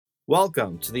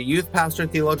Welcome to the Youth Pastor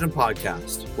Theologian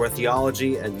Podcast, where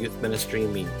theology and youth ministry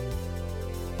meet.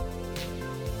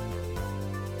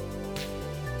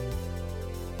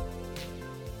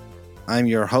 I'm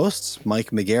your host,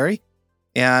 Mike McGarry,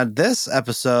 and this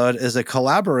episode is a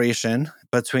collaboration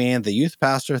between the Youth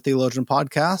Pastor Theologian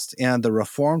Podcast and the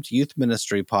Reformed Youth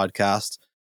Ministry Podcast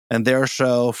and their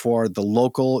show for the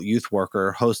local youth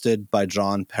worker hosted by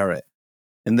John Perritt.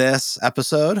 In this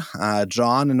episode,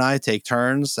 John and I take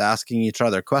turns asking each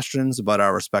other questions about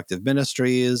our respective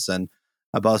ministries and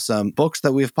about some books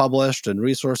that we've published and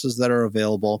resources that are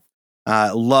available.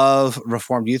 Love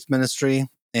Reformed Youth Ministry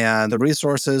and the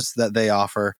resources that they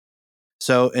offer.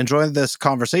 So enjoy this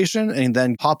conversation and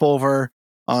then hop over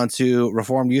onto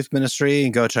Reformed Youth Ministry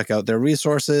and go check out their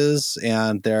resources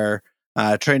and their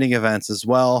training events as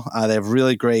well. They have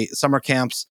really great summer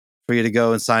camps for you to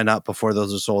go and sign up before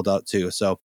those are sold out too.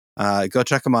 So go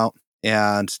check them out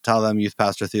and tell them Youth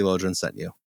Pastor Theologian sent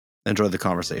you. Enjoy the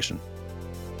conversation.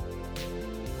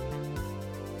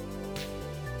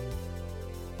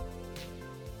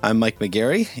 I'm Mike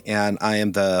McGarry, and I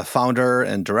am the founder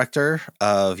and director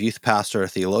of Youth Pastor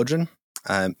Theologian.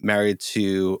 I'm married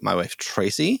to my wife,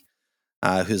 Tracy,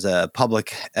 who's a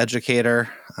public educator.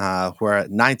 We're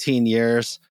at 19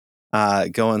 years.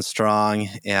 Going strong,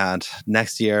 and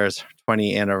next year's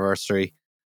 20th anniversary.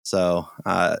 So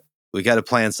we got to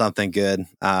plan something good.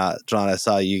 John, I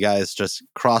saw you guys just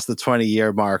cross the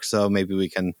 20-year mark, so maybe we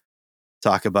can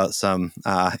talk about some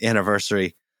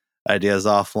anniversary ideas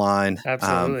offline.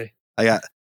 Absolutely. I got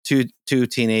two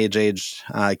teenage-aged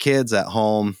kids at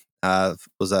home.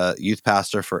 Was a youth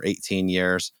pastor for 18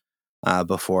 years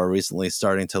before recently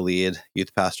starting to lead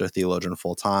Youth Pastor Theologian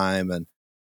full-time, and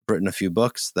written a few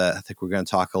books that I think we're going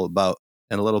to talk about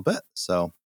in a little bit. So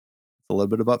it's a little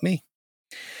bit about me.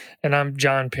 And I'm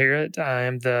John Perritt. I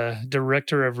am the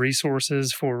Director of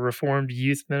Resources for Reformed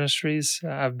Youth Ministries.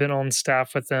 I've been on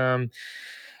staff with them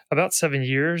about 7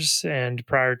 years. And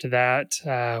prior to that,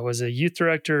 I was a youth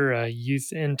director, a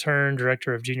youth intern,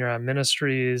 director of junior high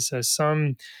ministries,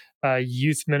 some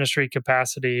youth ministry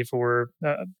capacity for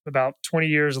about 20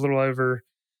 years, a little over.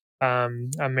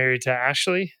 I'm married to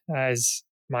Ashley, as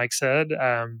Mike said.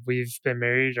 We've been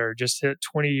married or just hit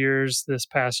 20 years this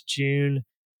past June.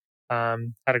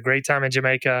 Had a great time in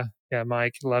Jamaica. Yeah,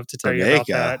 Mike, love to tell you about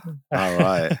that. All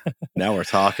right. Now we're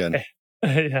talking.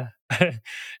 Yeah.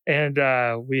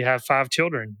 And we have 5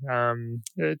 children.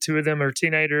 2 of them are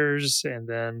teenagers, and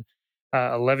then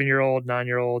 11-year-old,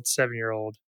 9-year-old,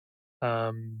 7-year-old.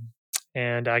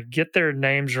 And I get their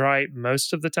names right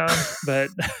most of the time, but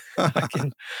I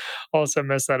can also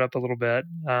mess that up a little bit.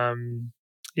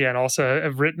 And also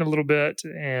I've written a little bit,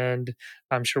 and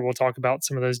I'm sure we'll talk about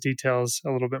some of those details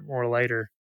a little bit more later.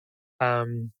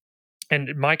 And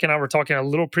Mike and I were talking a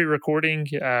little pre-recording.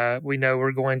 We know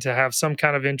we're going to have some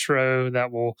kind of intro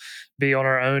that will be on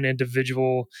our own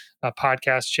individual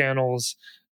podcast channels.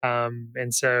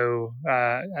 And so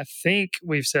I think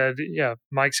we've said,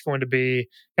 Mike's going to be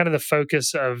kind of the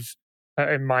focus of,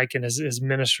 and Mike and his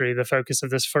ministry, the focus of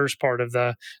this first part of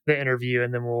the interview,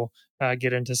 and then we'll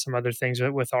get into some other things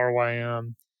with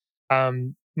RYM.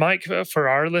 Mike, for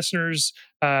our listeners,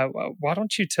 why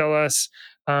don't you tell us,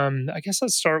 I guess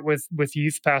let's start with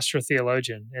Youth Pastor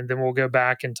Theologian, and then we'll go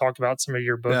back and talk about some of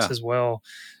your books as well.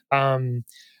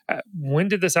 When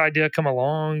did this idea come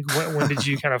along? When did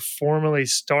you kind of formally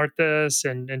start this,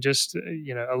 and just,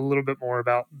 a little bit more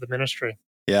about the ministry?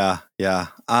 Yeah.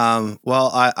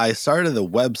 Well, I started the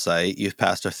website,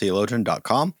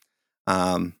 youthpastortheologian.com,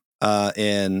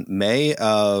 in May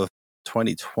of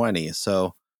 2020.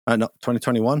 So, no,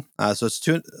 2021. So it's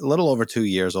a little over 2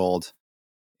 years old.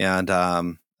 And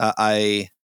I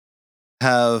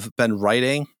have been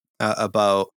writing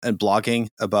about and blogging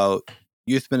about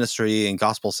youth ministry and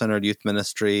gospel-centered youth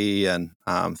ministry and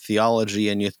theology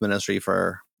and youth ministry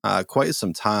for quite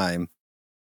some time,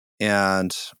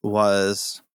 and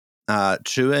was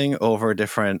chewing over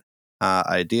different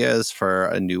ideas for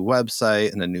a new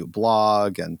website and a new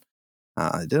blog. And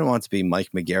I didn't want it to be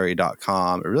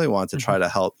MikeMcGarry.com. I really wanted to try to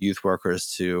help youth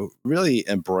workers to really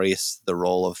embrace the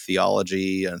role of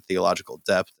theology and theological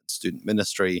depth in student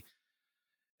ministry.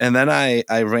 And then I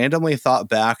randomly thought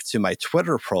back to my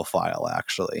Twitter profile,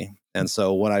 actually. And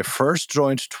so when I first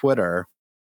joined Twitter,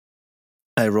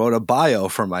 I wrote a bio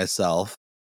for myself.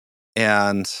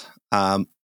 And I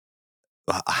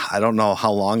don't know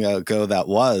how long ago that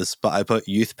was, but I put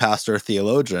Youth Pastor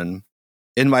Theologian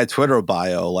in my Twitter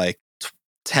bio like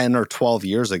 10 or 12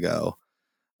 years ago.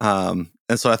 And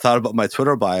so I thought about my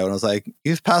Twitter bio, and I was like,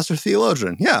 Youth Pastor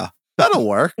Theologian. Yeah, that'll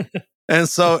work. And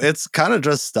so it's kind of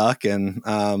just stuck. And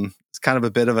It's kind of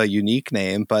a bit of a unique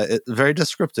name, but it's very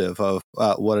descriptive of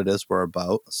what it is we're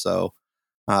about. So,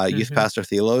 Youth Hmm. Pastor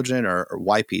Theologian, or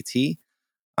YPT,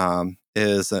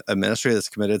 is a ministry that's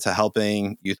committed to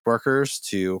helping youth workers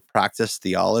to practice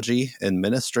theology in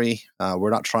ministry. We're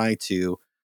not trying to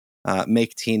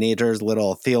make teenagers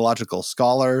little theological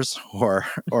scholars or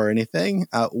anything.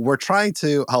 We're trying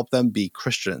to help them be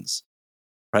Christians,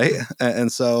 right?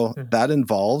 And so that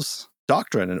involves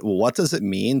doctrine. And what does it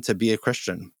mean to be a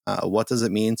Christian? What does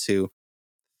it mean to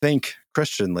think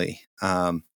Christianly?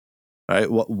 Right?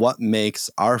 What makes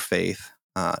our faith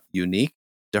unique,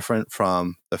 different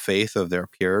from the faith of their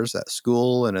peers at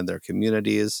school and in their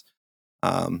communities?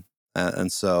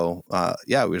 And so,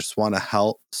 yeah, we just want to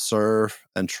help serve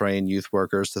and train youth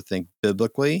workers to think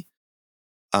biblically,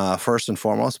 first and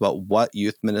foremost, about what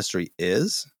youth ministry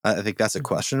is. I think that's a Hmm.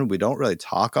 question we don't really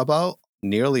talk about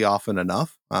nearly often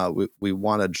enough. We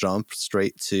want to jump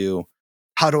straight to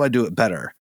how do I do it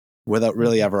better without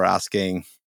really Hmm. ever asking,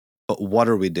 but what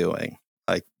are we doing?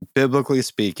 Like, biblically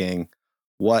speaking,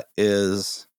 what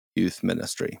is youth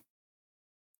ministry?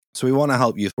 So we want to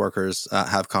help youth workers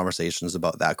have conversations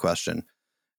about that question.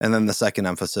 And then the second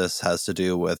emphasis has to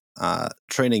do with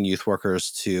training youth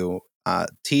workers to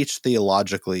teach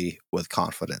theologically with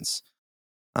confidence,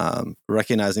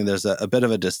 recognizing there's a bit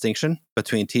of a distinction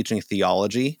between teaching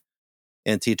theology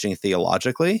and teaching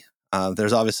theologically.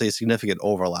 There's obviously a significant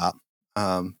overlap,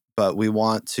 but we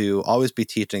want to always be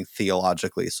teaching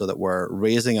theologically so that we're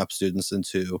raising up students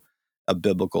into a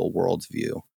biblical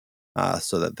worldview,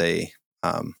 so that they,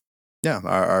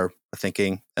 are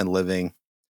thinking and living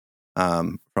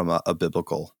from a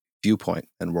biblical viewpoint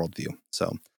and worldview.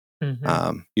 So,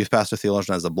 Hmm. Youth Pastor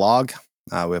Theologian has a blog.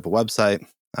 We have a website,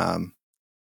 um,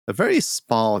 a very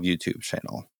small YouTube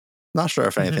channel. Not sure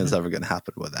if anything's Hmm. ever going to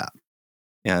happen with that.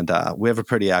 And we have a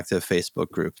pretty active Facebook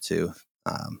group too,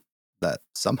 that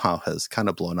somehow has kind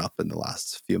of blown up in the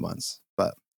last few months.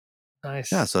 But yeah, Nice.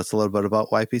 so it's a little bit about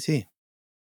YPT.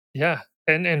 Yeah.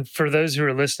 And for those who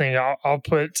are listening, I'll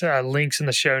put links in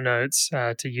the show notes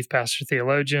to Youth Pastor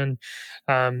Theologian.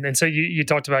 And so you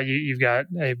talked about you've got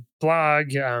a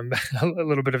blog, a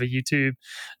little bit of a YouTube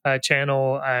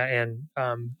channel, and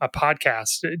a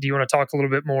podcast. Do you want to talk a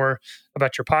little bit more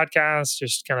about your podcast,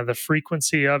 just kind of the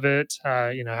frequency of it,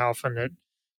 how often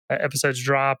episodes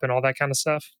drop and all that kind of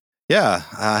stuff? Yeah,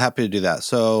 happy to do that.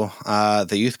 So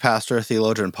the Youth Pastor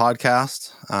Theologian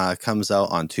podcast comes out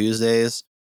on Tuesdays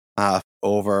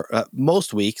over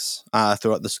most weeks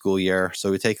throughout the school year.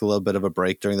 So we take a little bit of a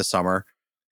break during the summer,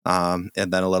 and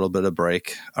then a little bit of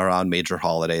break around major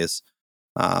holidays.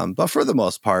 But for the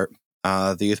most part,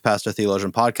 the Youth Pastor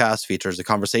Theologian podcast features a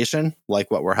conversation like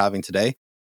what we're having today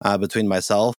between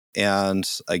myself and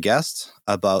a guest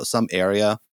about some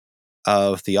area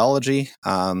of theology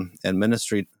and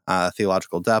ministry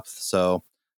theological depth. So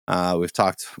we've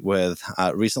talked with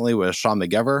recently with Sean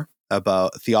McGever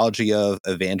about theology of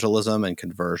evangelism and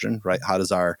conversion, right? How does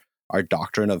our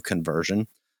doctrine of conversion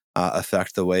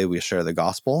affect the way we share the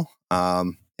gospel?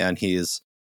 And he's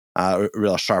a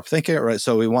real sharp thinker, right?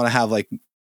 So we want to have, like,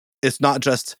 it's not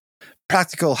just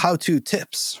practical how-to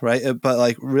tips, right? But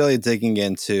like really digging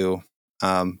into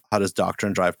how does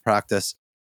doctrine drive practice?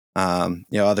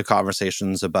 Other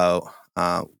conversations about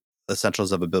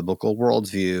essentials of a biblical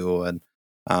worldview, and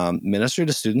ministry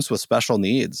to students with special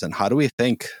needs, and how do we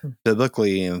think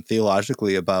biblically and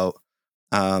theologically about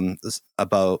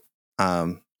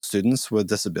students with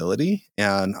disability,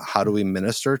 and how do we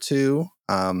minister to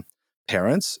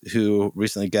parents who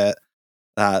recently get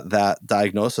that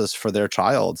diagnosis for their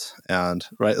child, and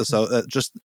right, so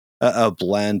just a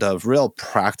blend of real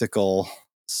practical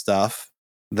stuff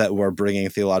that we're bringing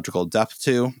theological depth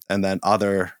to, and then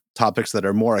other topics that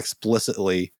are more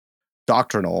explicitly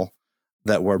doctrinal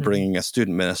that we're Mhm. bringing a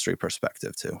student ministry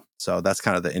perspective to. So that's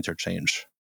kind of the interchange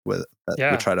with that we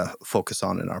Yeah. try to focus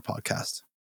on in our podcast.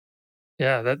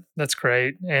 Yeah, that's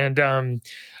great. And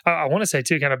I want to say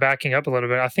too, kind of backing up a little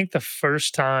bit. I think the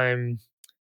first time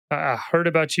I heard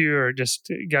about you or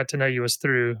just got to know you was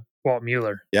through Walt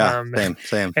Mueller. Yeah,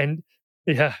 same. And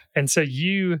yeah, and so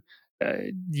uh,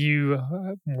 you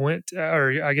went,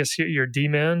 or I guess your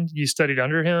DMin, you studied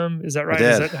under him. Is that I right?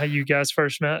 Is did. that how you guys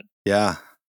first met? Yeah.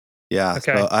 Yeah.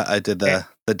 So Okay. I did And,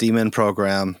 the Demon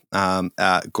program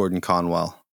at Gordon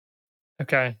Conwell.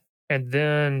 okay. And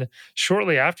then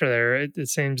shortly after there, it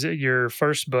seems that your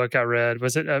first book I read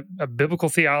was it a biblical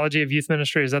theology of youth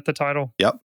ministry? Is that the title?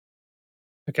 Yep.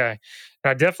 Okay.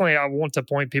 I want to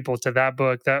point people to that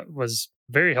book. That was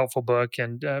a very helpful book.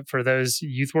 And for those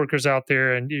youth workers out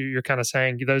there, and you're kind of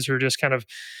saying those who are just kind of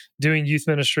doing youth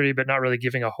ministry, but not really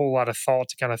giving a whole lot of thought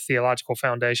to kind of theological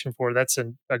foundation for it, that's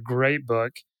a great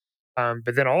book.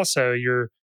 But then also your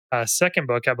second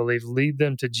book, I believe, Lead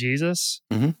Them to Jesus.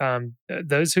 Hmm.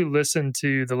 Those who listen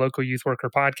to the local youth worker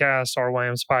podcast,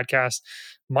 RYM's podcast,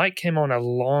 Mike came on a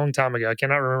long time ago. I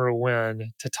cannot remember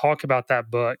when to talk about that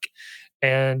book.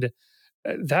 And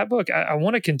that book, I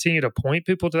want to continue to point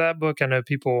people to that book. I know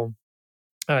people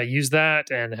use that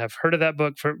and have heard of that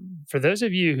book. For those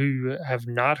of you who have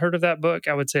not heard of that book,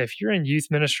 I would say if you're in youth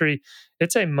ministry,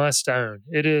 it's a must own.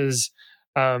 It is.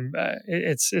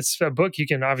 It's a book you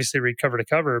can obviously read cover to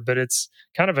cover, but it's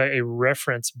kind of a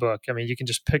reference book. I mean, you can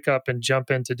just pick up and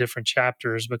jump into different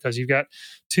chapters because you've got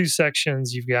two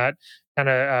sections. You've got kind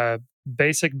of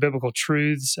basic biblical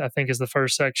truths, I think, is the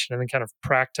first section, and then kind of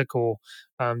practical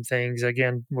things.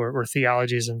 Again, where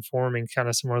theology is informing kind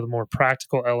of some of the more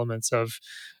practical elements of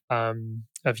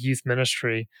youth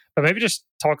ministry. But maybe just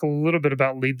talk a little bit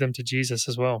about Lead Them to Jesus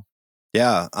as well.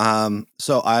 Yeah.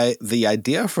 So the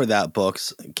idea for that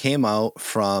came out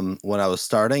from when I was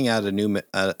starting at a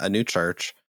new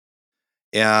church,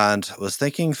 and was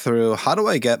thinking through, how do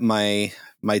I get my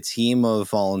team of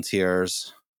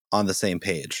volunteers on the same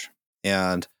page?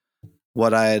 And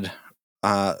what I'd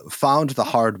found the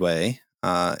hard way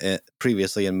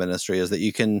previously in ministry is that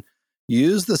you can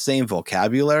use the same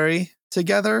vocabulary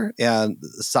together and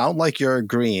sound like you're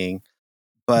agreeing,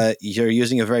 but you're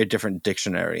using a very different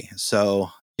dictionary. So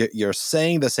you're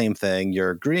saying the same thing, you're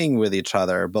agreeing with each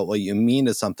other, but what you mean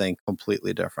is something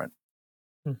completely different.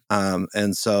 Hmm.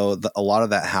 And so a lot of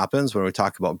that happens when we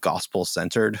talk about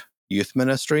gospel-centered youth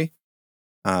ministry,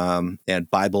 and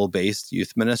Bible-based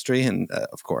youth ministry. And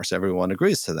of course, everyone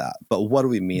agrees to that. But what do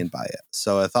we mean by it?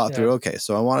 So I thought Yeah. through, okay,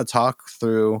 so I want to talk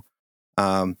through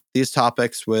these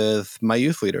topics with my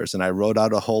youth leaders. And I wrote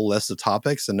out a whole list of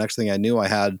topics. And next thing I knew, I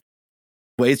had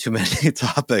way too many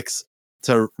topics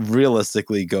to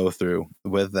realistically go through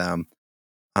with them.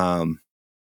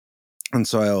 And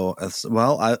so,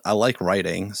 I like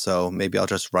writing, so maybe I'll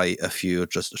just write a few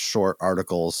just short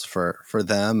articles for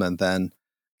them, and then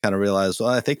kind of realize, well,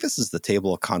 I think this is the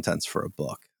table of contents for a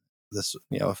book. This,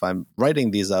 if I'm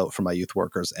writing these out for my youth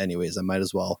workers anyways, I might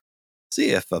as well see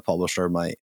if a publisher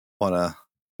might want to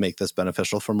make this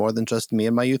beneficial for more than just me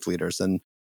and my youth leaders. And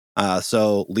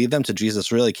so, Lead Them to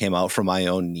Jesus really came out from my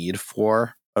own need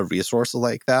for a resource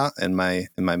like that in my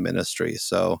ministry.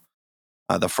 So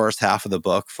the first half of the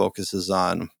book focuses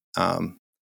on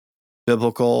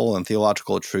biblical and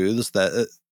theological truths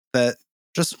that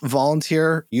just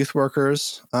volunteer youth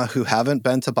workers who haven't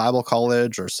been to Bible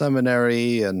college or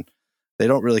seminary, and they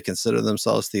don't really consider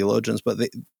themselves theologians, but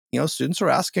students are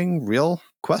asking real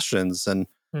questions. And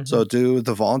Hmm. so, do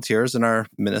the volunteers in our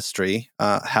ministry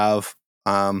have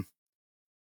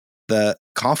the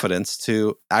confidence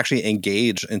to actually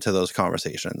engage into those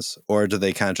conversations, or do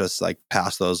they kind of just like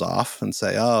pass those off and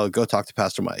say, oh, go talk to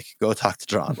Pastor Mike, go talk to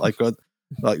John, like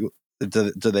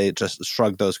do they just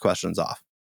shrug those questions off?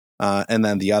 And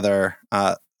then the other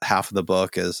half of the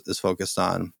book is focused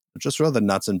on just really the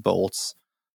nuts and bolts,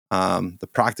 the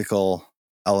practical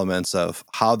elements of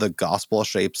how the gospel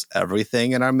shapes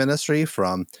everything in our ministry,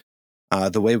 from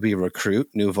the way we recruit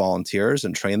new volunteers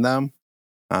and train them,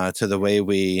 to the way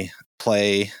we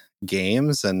play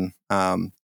games and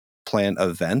plan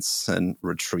events and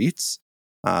retreats,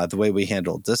 the way we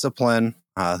handle discipline,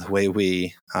 the way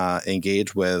we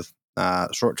engage with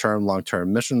short-term,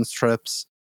 long-term missions trips,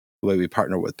 the way we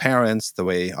partner with parents, the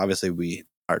way obviously we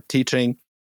are teaching.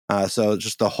 So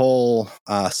just the whole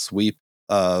sweep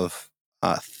of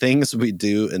things we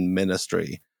do in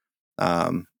ministry.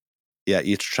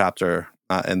 Each chapter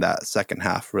in that second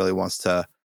half really wants to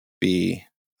be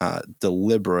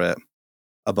deliberate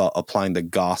about applying the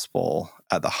gospel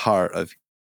at the heart of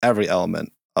every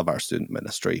element of our student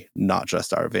ministry, not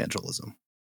just our evangelism.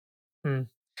 Hmm.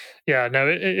 Yeah, no,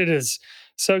 it is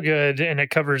so good and it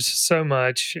covers so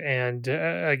much. And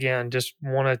again, just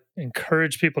want to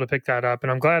encourage people to pick that up.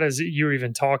 And I'm glad as you were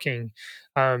even talking,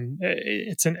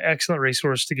 it's an excellent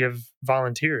resource to give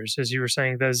volunteers. As you were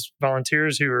saying, those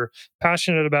volunteers who are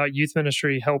passionate about youth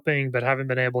ministry, helping, but haven't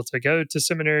been able to go to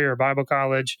seminary or Bible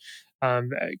college,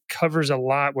 it covers a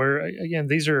lot where, again,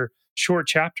 these are short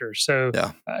chapters. So,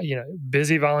 Yeah.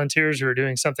 busy volunteers who are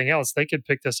doing something else, they could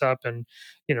pick this up and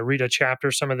read a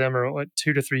chapter. Some of them are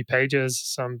 2 to 3 pages.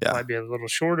 Some Yeah. might be a little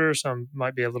shorter. Some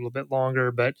might be a little bit longer.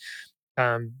 But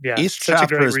yeah, Each such a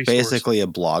chapter great is resource. basically a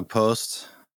blog post.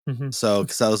 Hmm. So,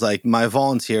 because I was like, my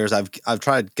volunteers, I've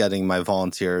tried getting my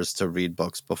volunteers to read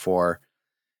books before,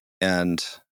 and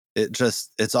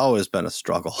it's always been a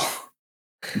struggle.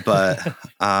 But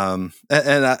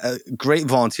great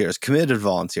volunteers, committed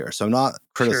volunteers. So I'm not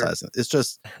Sure. criticizing.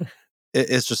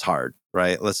 It's just hard,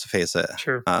 right? Let's face it.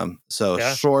 Sure. So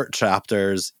Yeah. short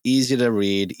chapters, easy to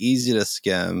read, easy to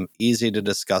skim, easy to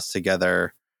discuss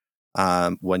together.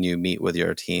 When you meet with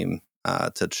your team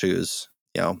to choose,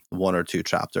 one or two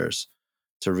chapters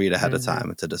to read ahead of Mhm. time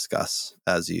and to discuss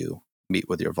as you meet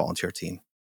with your volunteer team.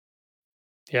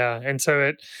 Yeah, and so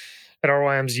at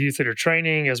RYM's Youth Leader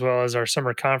Training, as well as our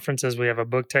summer conferences, we have a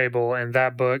book table, and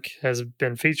that book has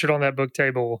been featured on that book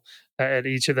table at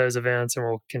each of those events, and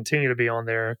will continue to be on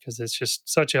there because it's just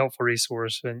such a helpful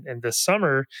resource. And this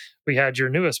summer, we had your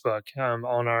newest book on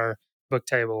our book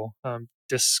table,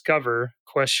 "Discover: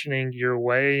 Questioning Your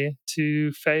Way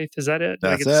to Faith." Is that it? Did I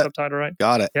That's get the it. subtitle right?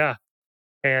 Got it. Yeah,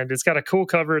 and it's got a cool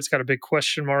cover. It's got a big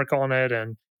question mark on it,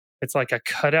 and it's like a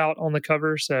cutout on the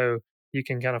cover, so you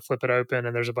can kind of flip it open,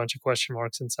 and there's a bunch of question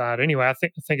marks inside. Anyway, I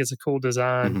think it's a cool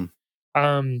design. Hmm.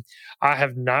 Um, I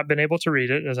have not been able to read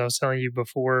it, as I was telling you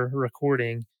before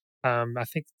recording. I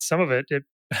think some of it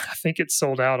I think it's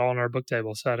sold out on our book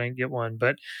table, so I didn't get one.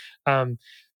 But um,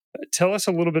 tell us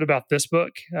a little bit about this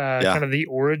book, Yeah. kind of the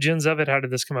origins of it. How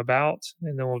did this come about?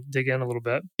 And then we'll dig in a little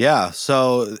bit. Yeah.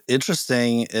 So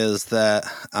interesting is that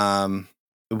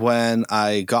when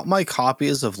I got my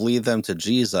copies of Lead Them to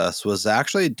Jesus was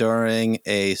actually during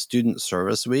a student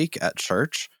service week at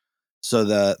church. So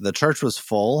the church was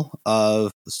full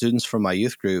of students from my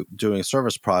youth group doing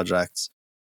service projects,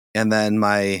 and then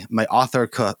my author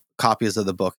copies of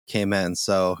the book came in.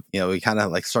 So we kind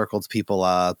of like circled people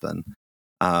up, and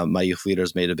my youth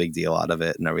leaders made a big deal out of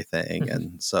it and everything.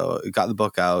 And so we got the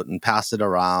book out and passed it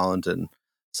around, and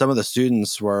some of the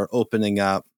students were opening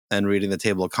up and reading the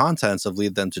table of contents of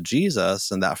Lead Them to Jesus.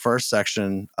 And that first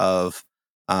section of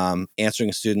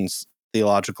answering students'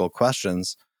 theological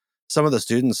questions, some of the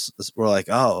students were like,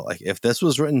 oh, like if this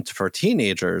was written for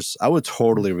teenagers, I would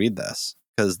totally read this.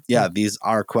 Because, yeah, these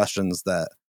are questions that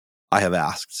I have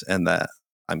asked and that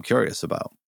I'm curious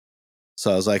about.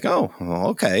 So I was like, oh, well,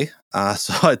 okay.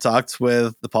 So I talked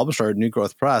with the publisher at New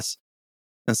Growth Press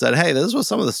and said, hey, this is what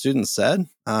some of the students said.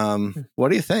 What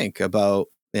do you think about,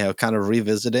 kind of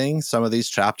revisiting some of these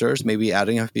chapters, maybe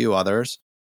adding a few others,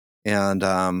 and,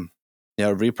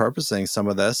 repurposing some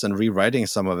of this and rewriting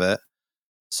some of it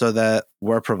so that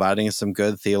we're providing some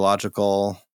good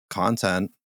theological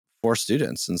content for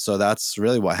students. And so that's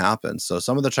really what happened. So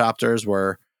some of the chapters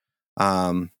were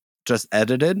just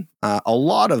edited. A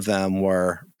lot of them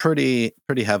were pretty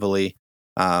heavily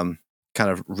kind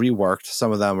of reworked.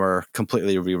 Some of them were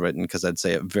completely rewritten because I'd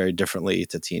say it very differently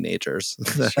to teenagers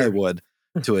than I Sure. would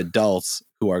to adults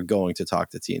who are going to talk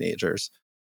to teenagers.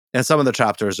 And some of the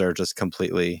chapters are just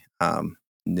completely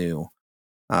new.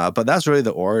 But that's really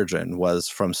the origin, was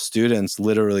from students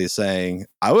literally saying,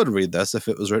 I would read this if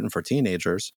it was written for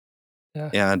teenagers. Yeah.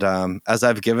 And as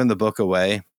I've given the book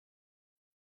away,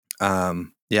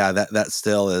 yeah, that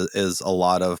still is a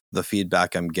lot of the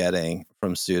feedback I'm getting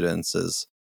from students is,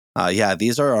 yeah,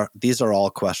 these are all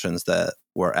questions that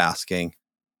we're asking.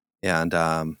 And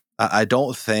I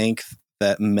don't think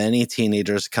that many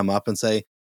teenagers come up and say,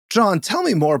 John, tell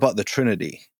me more about the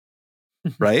Trinity,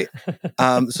 right?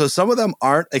 So some of them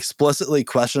aren't explicitly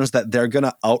questions that they're going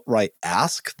to outright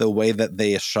ask the way that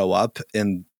they show up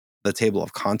in the table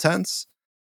of contents.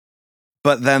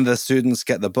 But then the students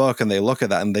get the book and they look at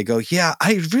that and they go, yeah,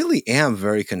 I really am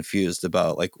very confused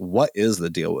about like, what is the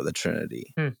deal with the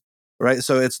Trinity? Hmm. Right.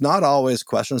 So it's not always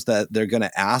questions that they're going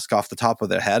to ask off the top of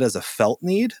their head as a felt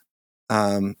need.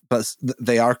 But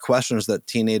they are questions that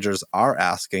teenagers are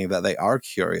asking, that they are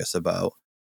curious about.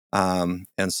 And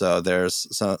so there's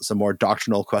some more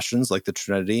doctrinal questions like the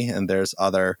Trinity, and there's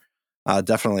other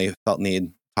definitely felt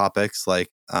need topics like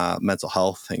mental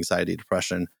health, anxiety,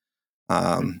 depression,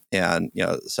 and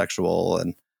sexual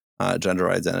and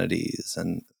gender identities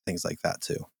and things like that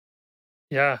too.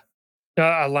 Yeah. No,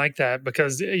 I like that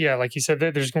because, yeah, like you said,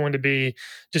 there's going to be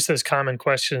just those common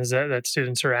questions that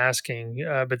students are asking.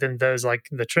 But then those like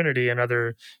the Trinity and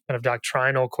other kind of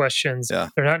doctrinal questions, Yeah.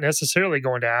 they're not necessarily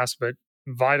going to ask, but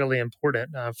vitally important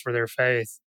for their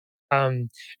faith. And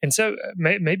so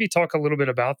maybe talk a little bit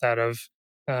about that of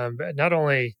not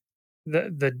only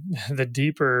the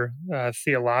deeper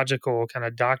theological kind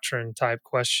of doctrine type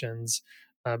questions,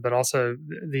 but also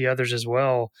the others as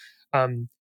well. Um,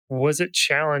 was it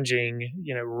challenging,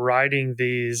 writing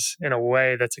these in a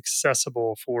way that's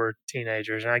accessible for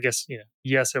teenagers? And I guess,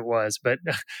 yes, it was. But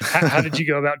how did you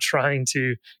go about trying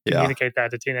to Yeah. communicate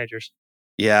that to teenagers?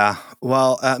 Yeah.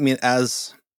 Well, I mean,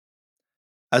 as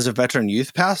a veteran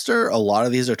youth pastor, a lot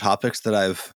of these are topics that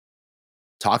I've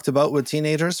talked about with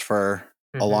teenagers for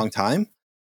a Mhm. long time.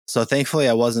 So thankfully,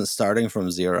 I wasn't starting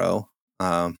from zero.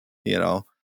 Um, you know,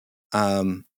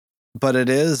 um, but it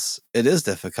is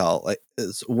difficult. Like,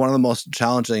 it's one of the most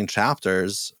challenging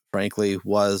chapters, frankly,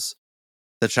 was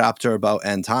the chapter about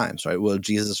end times. Right? Will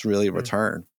Jesus really Mm,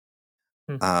 return?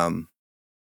 mm, Um,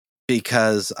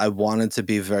 because I wanted to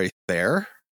be very fair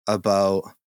about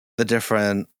the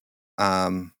different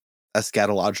um,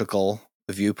 eschatological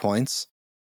viewpoints.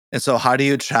 And so, how do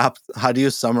you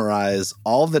summarize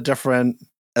all the different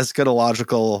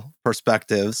eschatological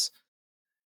perspectives,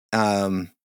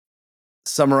 um,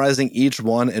 summarizing each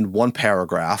one in one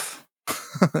paragraph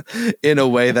in a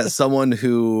way that someone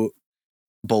who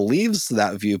believes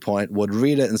that viewpoint would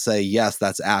read it and say, "Yes,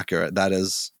 that's accurate.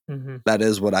 mhm, That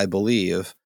is what I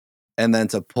believe." And then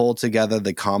to pull together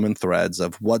the common threads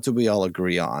of what do we all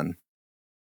agree on,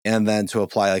 and then to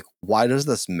apply, like, why does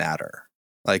this matter?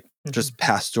 Like, mhm, just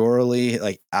pastorally,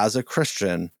 like, as a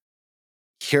Christian,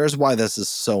 here's why this is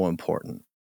so important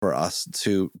for us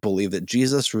to believe that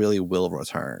Jesus really will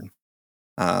return.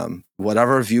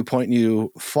 Whatever viewpoint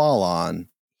you fall on,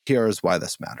 here's why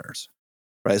this matters.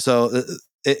 Right. So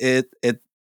it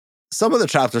some of the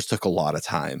chapters took a lot of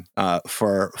time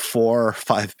for 4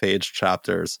 5 page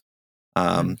chapters.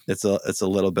 mm. It's a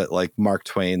little bit like Mark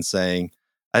Twain saying,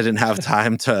 "I didn't have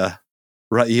time to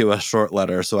write you a short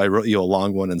letter, so I wrote you a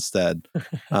long one instead."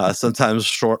 Sometimes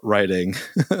short writing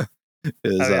Oh,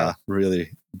 is yeah,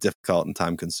 really difficult and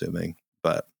time consuming,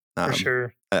 but for um,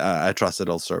 sure. I trust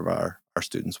it'll serve our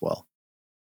students well.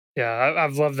 Yeah,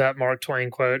 I've loved that Mark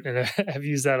Twain quote, and I've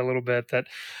used that a little bit. That,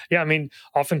 yeah, I mean,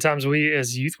 oftentimes we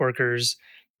as youth workers,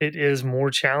 it is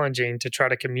more challenging to try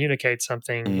to communicate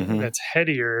something Hmm. that's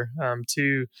headier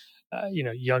to,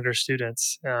 younger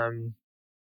students.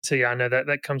 So yeah, I know that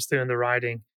that comes through in the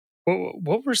writing.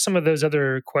 What were some of those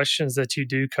other questions that you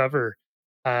do cover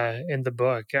in the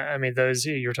book? I mean, those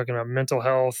you're talking about mental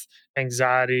health,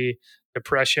 anxiety,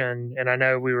 depression, and I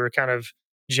know we were kind of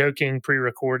joking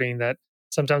pre-recording that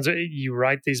sometimes you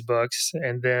write these books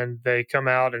and then they come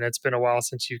out and it's been a while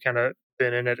since you kind of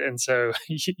been in it, and so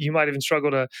you might even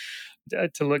struggle to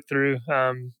look through.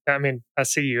 I mean, I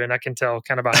see you, and I can tell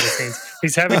kind of behind the scenes.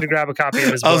 He's having to grab a copy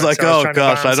of his I was book, like, so I was "Oh trying to buy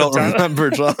gosh, him I some don't time. remember,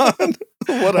 John.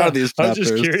 What are these I was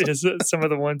just chapters?" curious some of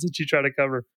the ones that you try to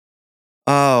cover.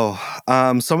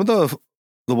 Oh, some of the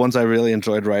ones I really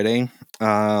enjoyed writing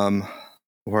um,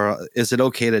 were "Is it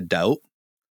okay to doubt?"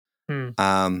 Hmm.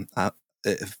 Um, uh,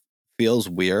 it feels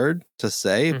weird to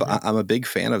say, but Hmm. I'm a big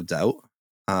fan of doubt.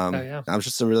 Oh yeah. I'm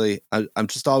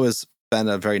just always been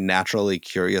a very naturally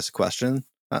curious question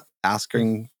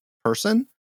asking person.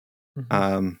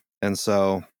 Mm-hmm. And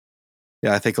so,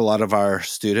 yeah, I think a lot of our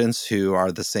students who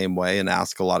are the same way and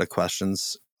ask a lot of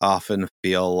questions often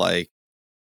feel like,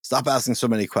 stop asking so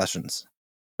many questions,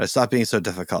 right? Stop being so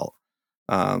difficult.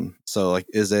 So like,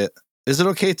 is it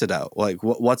okay to doubt? Like,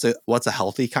 what's a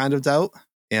healthy kind of doubt,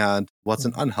 and what's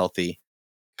an Hmm. unhealthy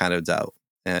kind of doubt?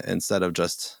 Instead of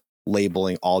just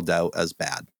labeling all doubt as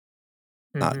bad,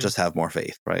 Hmm. just have more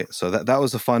faith, right? So that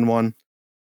was a fun one.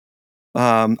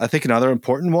 I think another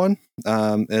important one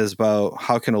is about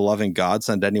how can a loving God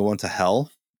send anyone to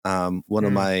hell. One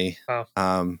of Mm. my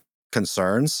Wow.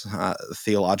 concerns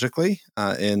theologically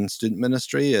in student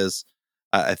ministry is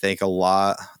I think a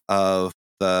lot of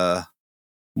the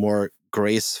more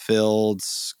grace filled,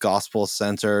 gospel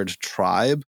centered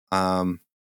tribe,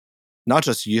 not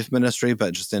just youth ministry,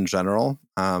 but just in general.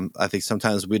 I think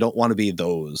sometimes we don't want to be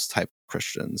those type of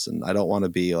Christians, and I don't want to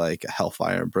be like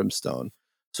hellfire and brimstone.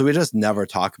 So we just never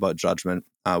talk about judgment.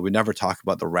 We never talk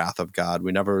about the wrath of God.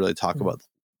 We never really talk Mm. about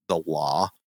the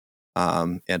law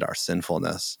and our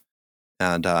sinfulness.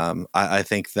 And I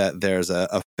think that there's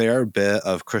a fair bit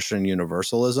of Christian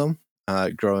universalism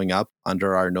growing up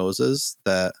under our noses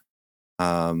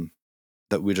um,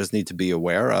 that we just need to be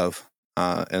aware of.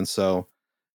 And so,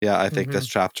 yeah, I think this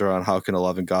Hmm. chapter on how can a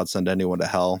loving God send anyone to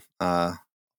hell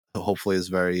hopefully is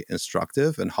very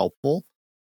instructive and helpful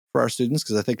for our students,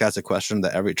 because I think that's a question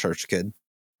that every church kid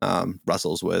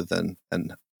wrestles with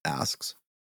and asks.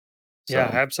 Yeah,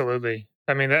 So, absolutely.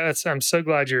 I mean, that's I'm so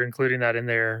glad you're including that in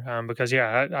there because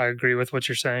yeah, I agree with what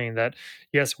you're saying. That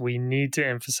yes, we need to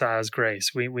emphasize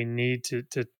grace. We need to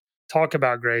talk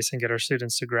about grace and get our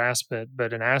students to grasp it.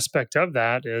 But an aspect of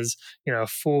that is, a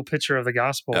full picture of the yeah.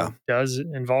 gospel does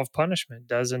involve punishment,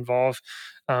 does involve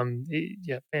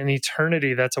yeah, an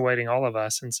eternity that's awaiting all of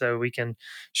us, and so we can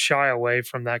shy away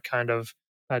from that kind of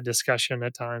discussion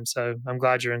at times. So I'm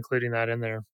glad you're including that in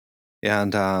there.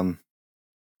 And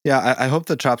yeah, I hope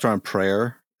the chapter on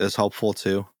prayer is helpful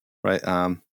too, right?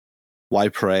 Why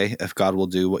pray if God will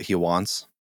do what he wants?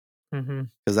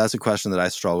 because that's a question that I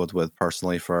struggled with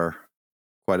personally for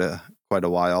quite a quite a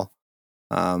while.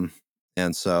 Um,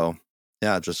 and so,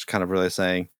 yeah, just kind of really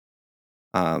saying,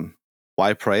 um,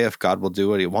 why pray if God will do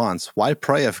what He wants? Why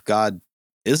pray if God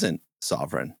isn't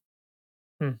sovereign?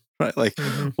 Mm. Right? Like,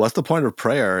 Mhm. what's the point of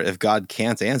prayer if God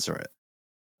can't answer it?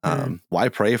 Mm. Why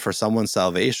pray for someone's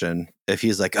salvation if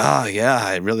He's like, oh yeah,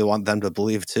 I really want them to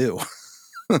believe too,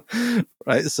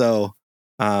 right? So,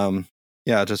 um,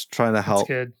 yeah, just trying to That's help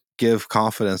good. give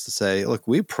confidence to say, look,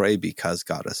 we pray because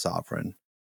God is sovereign,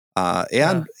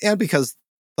 Yeah. and because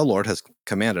the Lord has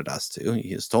commanded us to.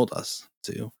 He has told us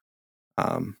to.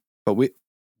 But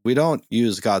we don't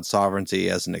use God's sovereignty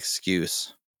as an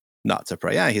excuse not to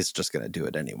pray. Yeah, He's just going to do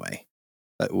it anyway.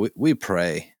 But we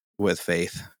pray with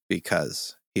faith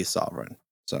because He's sovereign.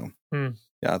 So Mm.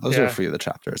 yeah, those are a Yeah. few of the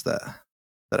chapters that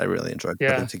I really enjoyed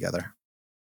putting Yeah. together.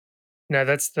 No,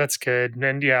 that's good,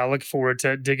 and yeah, I look forward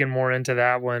to digging more into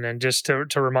that one. And just to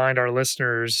remind our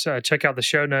listeners, check out the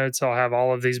show notes. I'll have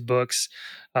all of these books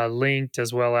linked,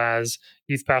 as well as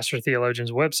Youth Pastor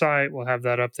Theologian's website. We'll have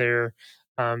that up there.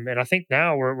 And I think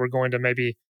now we're going to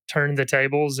maybe turn the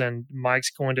tables, and Mike's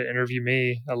going to interview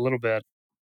me a little bit.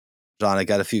 John, I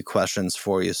got a few questions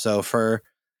for you. So for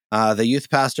the youth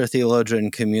pastor theologian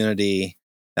community,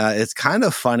 it's kind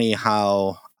of funny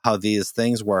how these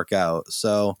things work out.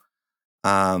 So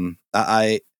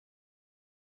I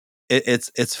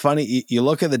it's funny. You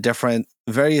look at the different,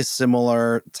 very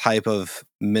similar type of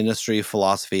ministry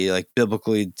philosophy, like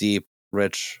biblically deep,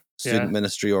 rich student Yeah.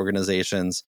 ministry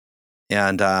organizations,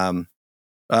 and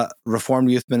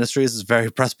Reformed Youth Ministries is very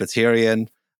Presbyterian.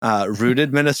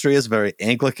 Rooted Ministry is very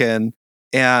Anglican,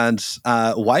 and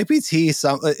YPT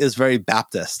is very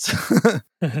Baptist.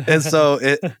 And so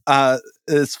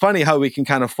it's funny how we can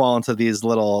kind of fall into these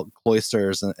little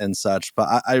cloisters and such.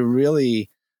 But I really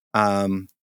um,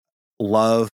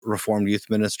 love Reformed Youth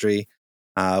Ministry.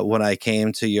 When I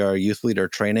came to your youth leader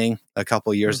training a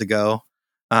couple years Mm. ago,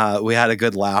 we had a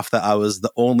good laugh that I was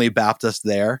the only Baptist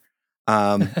there.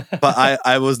 But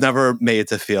I was never made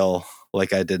to feel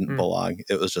like I didn't Mm. belong.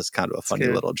 It was just kind of a It's funny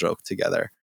good. little joke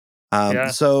together.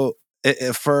 Yeah. So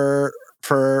for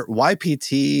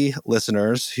YPT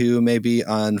listeners who may be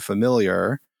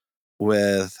unfamiliar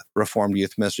with Reformed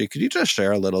Youth Ministry, could you just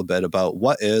share a little bit about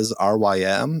what is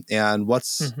RYM and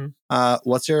Hmm.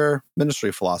 what's your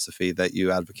ministry philosophy that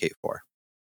you advocate for?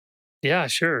 Yeah,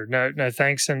 sure. No, no,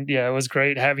 thanks. And yeah, it was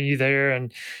great having you there.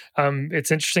 And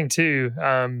it's interesting too.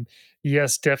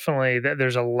 Yes, definitely.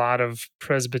 There's a lot of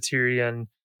Presbyterian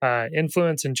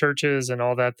influence in churches and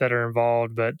all that are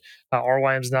involved, but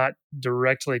RYM is not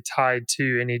directly tied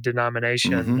to any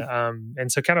denomination. Mm-hmm.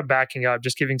 And so, kind of backing up,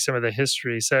 just giving some of the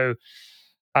history. So,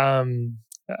 um,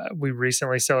 we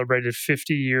recently celebrated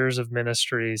 50 years of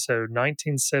ministry. So,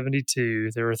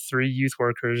 1972, there were three youth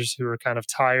workers who were kind of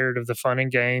tired of the fun and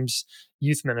games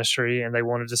youth ministry, and they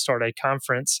wanted to start a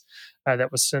conference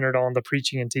that was centered on the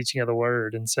preaching and teaching of the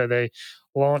word. And so they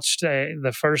launched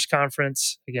the first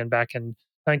conference again back in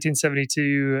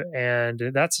 1972, and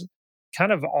that's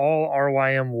kind of all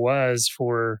RYM was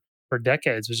for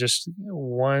decades. Was just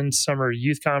one summer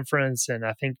youth conference, and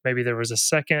I think maybe there was a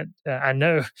second. I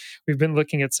know we've been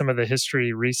looking at some of the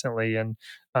history recently, and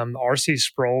R.C.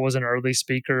 Sproul was an early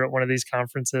speaker at one of these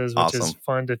conferences, which is Awesome.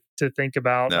 fun to think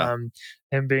about Yeah.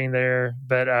 him being there.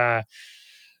 But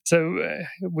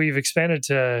we've expanded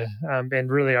to, and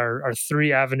really our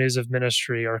three avenues of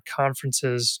ministry are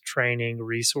conferences, training,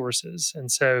 resources.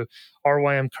 And so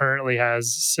RYM currently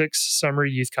has 6 summer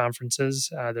youth conferences.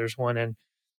 There's one in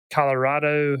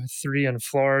Colorado, 3 in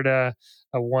Florida,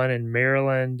 1 in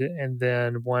Maryland, and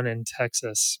then 1 in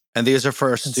Texas. And these are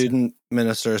for And so student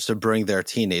ministers to bring their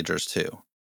teenagers too,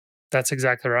 that's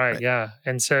exactly right. right? Yeah.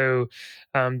 And so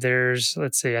there's,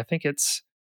 let's see, I think it's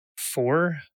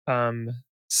 4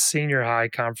 senior high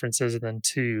conferences and then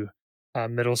 2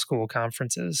 middle school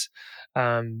conferences.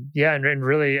 Yeah. And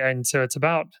really, and so it's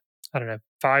about, I don't know,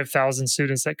 5,000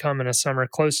 students that come in a summer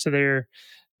close to there.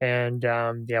 And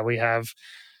yeah, we have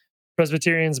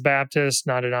Presbyterians, Baptists,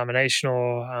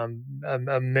 non-denominational,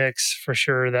 a mix for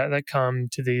sure that come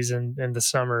to these in the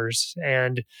summers,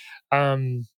 and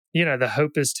the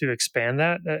hope is to expand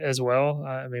that as well.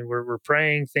 I mean, we're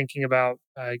praying, thinking about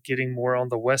getting more on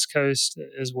the West Coast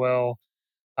as well.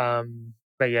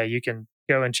 But yeah, you can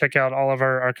go and check out all of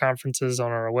our conferences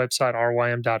on our website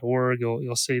rym.org.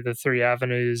 You'll see the 3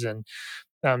 avenues, and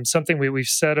something we've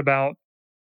said about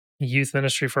youth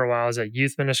ministry for a while is that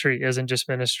youth ministry isn't just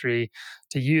ministry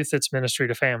to youth, it's ministry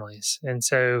to families. And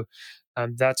so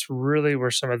that's really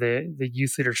where some of the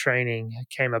youth leader training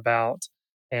came about.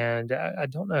 And I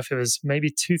don't know if it was maybe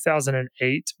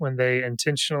 2008 when they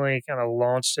intentionally kind of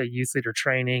launched a youth leader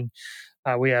training.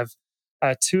 We have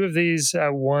two of these.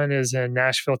 One is in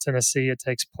Nashville, Tennessee. It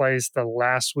takes place the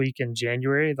last week in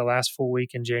January, the last full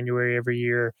week in January every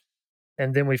year.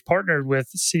 And then we've partnered with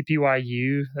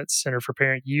CPYU, that's Center for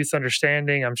Parent Youth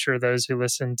Understanding. I'm sure those who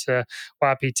listen to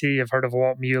YPT have heard of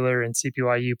Walt Mueller and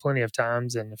CPYU plenty of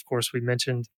times. And of course, we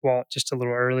mentioned Walt just a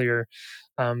little earlier.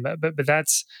 But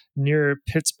that's near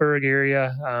Pittsburgh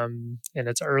area, and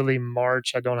it's early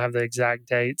March. I don't have the exact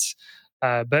dates.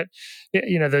 But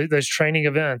those training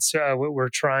events, we're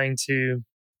trying to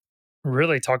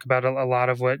really talk about a lot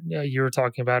of what you were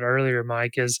talking about earlier,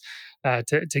 Mike, is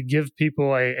to give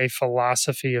people a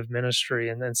philosophy of ministry.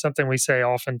 And then something we say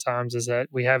oftentimes is that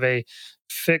we have a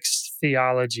fixed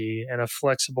theology and a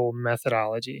flexible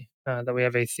methodology. That we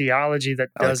have a theology that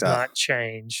I like does that. not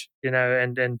change,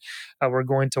 and we're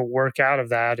going to work out of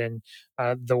that. And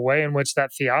the way in which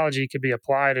that theology could be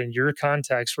applied in your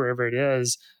context, wherever it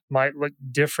is, might look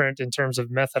different in terms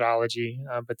of methodology,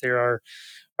 but there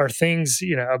are things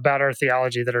about our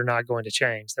theology that are not going to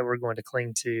change, that we're going to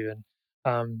cling to.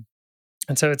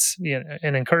 And so it's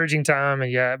an encouraging time.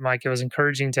 And yeah, Mike, it was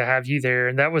encouraging to have you there.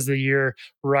 And that was the year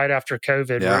right after COVID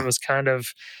where it Yeah. was kind of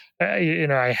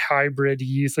a hybrid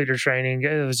youth leader training.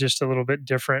 It was just a little bit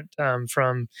different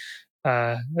from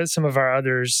some of our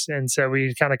others. And so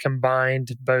we kind of combined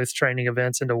both training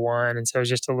events into one. And so it's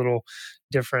just a little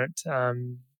different.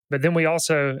 But then we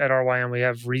also at RYM, we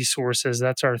have resources.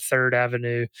 That's our third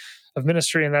avenue of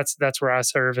ministry. And that's where I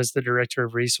serve as the director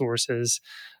of resources.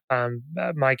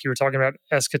 Mike, you were talking about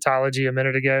eschatology a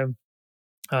minute ago.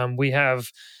 We have,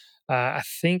 I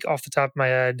think off the top of my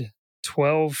head,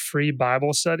 12 free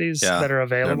Bible studies Yeah. that are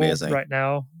They're available amazing. right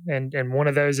now. And one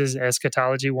of those is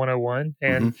Eschatology 101. Hmm.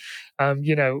 And,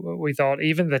 we thought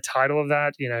even the title of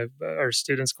that, are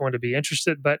students going to be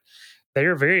interested? But they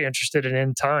are very interested in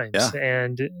end times. Yeah.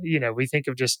 And, we think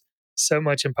of just so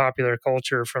much in popular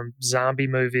culture from zombie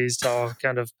movies to all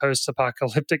kind of post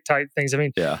apocalyptic type things. I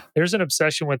mean, Yeah. there's an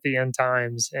obsession with the end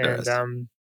times. There And,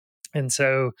 is.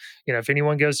 so, if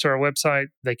anyone goes to our website,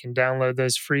 they can download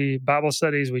those free Bible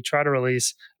studies. We try to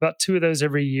release about two of those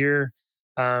every year.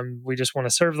 We just want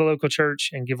to serve the local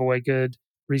church and give away good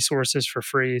resources for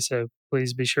free. So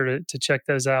please be sure to check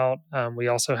those out. We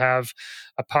also have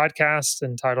a podcast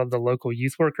entitled The Local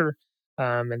Youth Worker.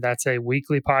 And that's a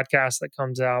weekly podcast that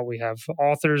comes out. We have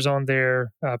authors on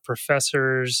there,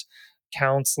 professors,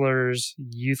 counselors,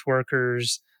 youth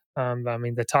workers.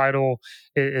 The title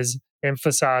is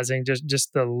emphasizing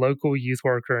just the local youth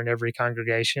worker in every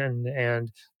congregation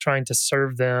and trying to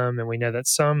serve them. And we know that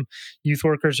some youth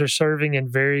workers are serving in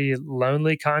very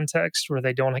lonely contexts where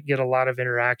they don't get a lot of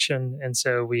interaction. And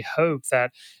so we hope that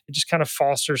it just kind of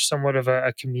fosters somewhat of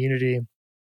a community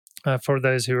for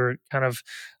those who are kind of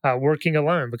working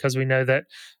alone, because we know that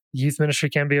youth ministry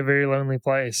can be a very lonely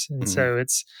place. And Hmm. so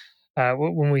it's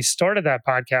when we started that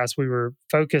podcast, we were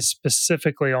focused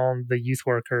specifically on the youth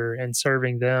worker and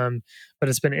serving them. But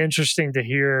it's been interesting to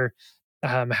hear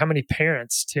how many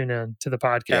parents tune in to the Yeah.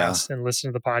 podcast and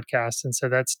listen to the podcast. And so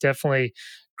that's definitely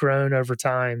grown over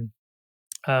time.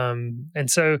 And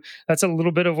so that's a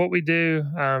little bit of what we do.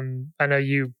 I know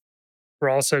you were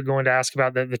also going to ask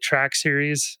about the track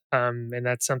series, and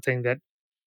that's something that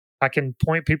I can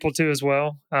point people to as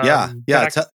well. Yeah. But Yeah.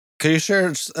 Could you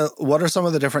share what are some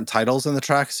of the different titles in the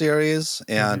track series?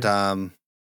 And mhm.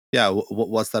 yeah,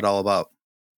 what's that all about?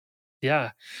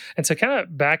 Yeah. And so kind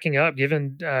of backing up,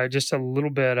 given just a little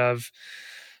bit of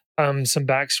some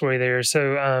backstory there.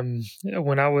 So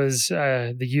when I was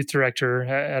the youth director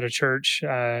at a church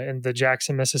in the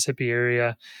Jackson, Mississippi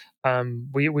area,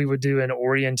 we would do an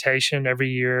orientation every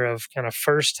year of kind of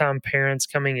first time parents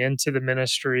coming into the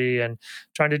ministry and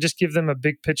trying to just give them a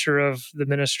big picture of the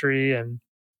ministry and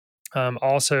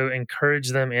also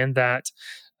encourage them in that.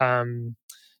 Um,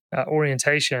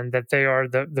 orientation that they are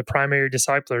the primary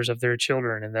disciplers of their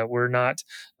children, and that we're not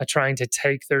trying to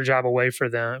take their job away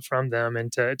from them,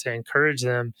 and to encourage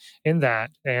them in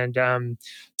that. And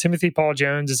Timothy Paul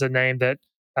Jones is a name that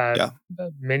uh, Yeah.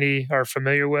 many are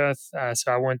familiar with.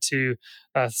 So I went to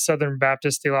Southern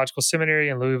Baptist Theological Seminary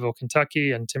in Louisville,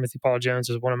 Kentucky, and Timothy Paul Jones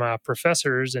was one of my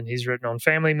professors, and he's written on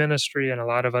family ministry and a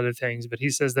lot of other things. But he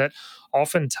says that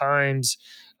oftentimes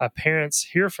parents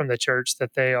hear from the church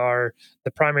that they are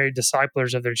the primary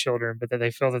disciplers of their children, but that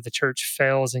they feel that the church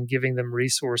fails in giving them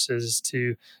resources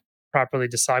to properly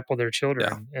disciple their Yeah.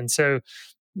 children. And so,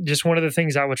 just one of the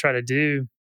things I would try to do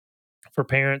for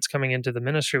parents coming into the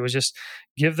ministry was just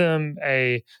give them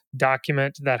a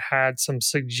document that had some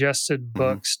suggested Hmm.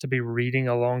 books to be reading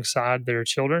alongside their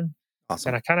children. And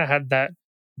Awesome. I kind of had that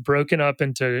broken up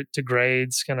into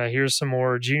grades. Kind of here's some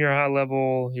more junior high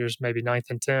level, here's maybe ninth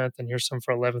and 10th, and here's some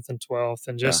for 11th and 12th,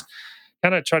 and Yeah. just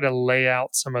kind of try to lay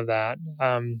out some of that.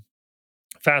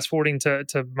 Fast forwarding to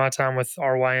my time with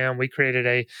RYM, we created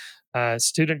a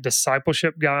student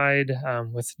discipleship guide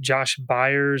with Josh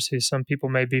Byers, who some people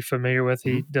may be familiar with. Hmm.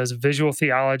 He does visual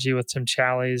theology with Tim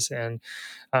Challies, and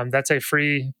that's a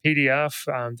free PDF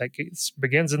that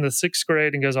begins in the sixth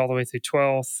grade and goes all the way through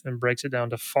 12th and breaks it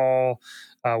down to fall,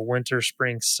 winter,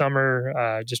 spring,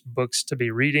 summer, just books to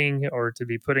be reading or to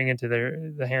be putting into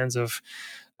the hands of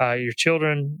your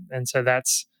children. And so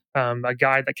that's a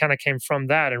guide that kind of came from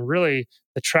that. And really,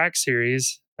 the track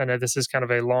series, I know this is kind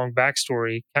of a long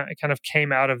backstory, kind of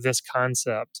came out of this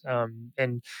concept.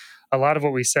 And a lot of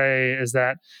what we say is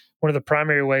that one of the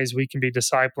primary ways we can be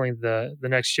discipling the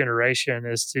next generation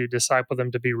is to disciple them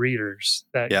to be readers,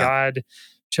 that Yeah. God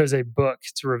chose a book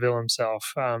to reveal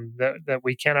himself, that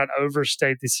we cannot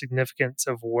overstate the significance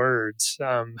of words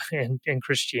in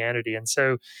Christianity. And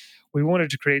so we wanted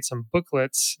to create some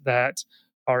booklets that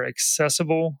are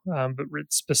accessible, but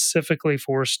written specifically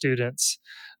for students.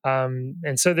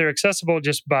 And so they're accessible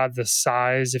just by the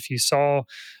size. If you saw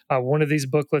one of these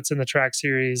booklets in the track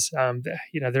series,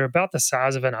 they're about the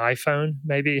size of an iPhone,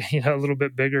 maybe a little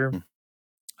bit bigger.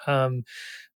 Mm.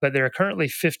 But there are currently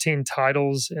 15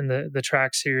 titles in the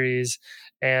track series,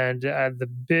 and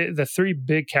the three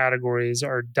big categories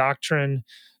are doctrine,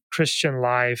 Christian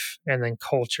life, and then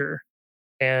culture.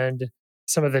 And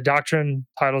some of the doctrine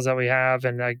titles that we have,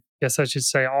 and I guess I should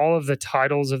say all of the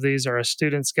titles of these are a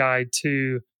student's guide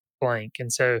to blank.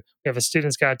 And so we have a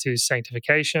student's guide to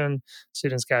sanctification,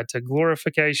 student's guide to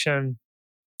glorification,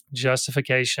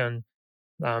 justification,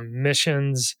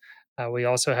 missions. We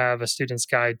also have a student's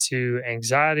guide to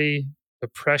anxiety,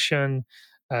 depression,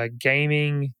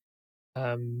 gaming,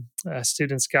 a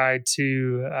student's guide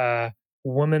to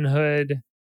womanhood,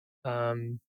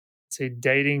 say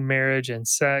dating, marriage, and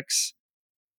sex.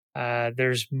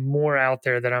 There's more out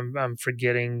there that I'm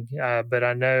forgetting, but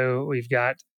I know we've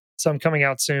got some coming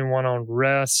out soon. One on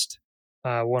rest,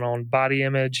 one on body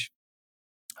image,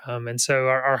 and so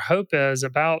our hope is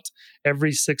about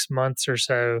every 6 months or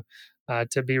so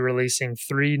to be releasing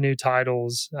 3 new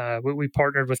titles. We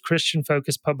partnered with Christian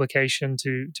Focus Publication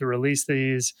to release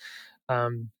these.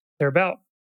 They're about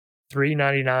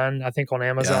 $3.99, I think, on Yeah.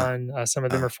 Amazon. Some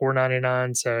of them are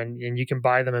 $4.99. So, and you can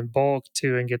buy them in bulk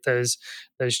too, and get those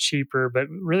cheaper. But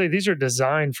really, these are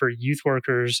designed for youth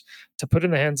workers to put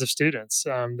in the hands of students.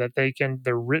 That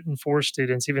they're written for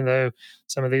students, even though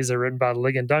some of these are written by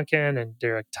Ligon Duncan and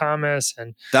Derek Thomas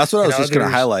and That's what I was just going to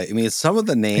others. highlight. I mean, some of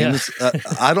the Yeah, names,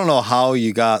 I don't know how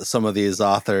you got some of these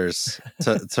authors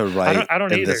to write I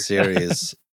don't in either. this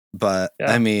series, but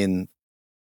I Yeah, mean,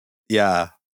 yeah,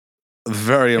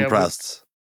 very yeah. impressed.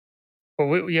 Well,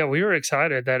 we were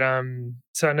excited that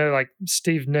so I know like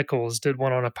Steve Nichols did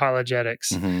one on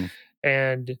apologetics, Hmm.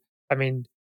 and I mean,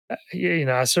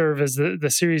 I serve as the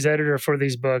series editor for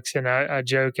these books, and I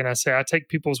joke and I say I take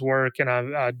people's work and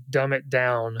I dumb it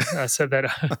down so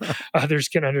that others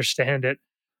can understand it.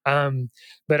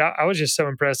 But I was just so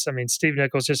impressed. I mean, Steve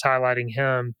Nichols, just highlighting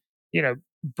him,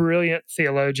 brilliant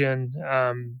theologian.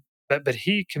 But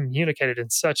he communicated in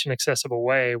such an accessible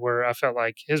way where I felt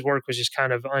like his work was just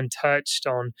kind of untouched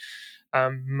on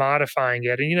modifying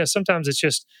it. And sometimes it's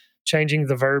just changing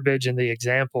the verbiage and the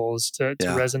examples to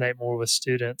Yeah. resonate more with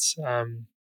students.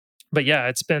 But yeah,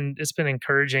 it's been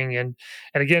encouraging. And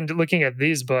again, looking at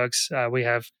these books, we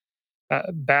have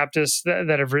Baptists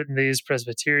that have written these,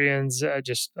 Presbyterians,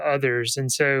 just others. And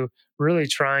so really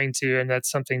trying to, and that's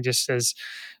something just as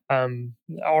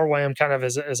RYM kind of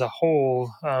as a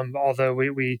whole, although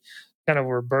we kind of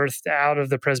were birthed out of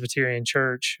the Presbyterian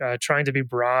Church, trying to be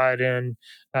broad in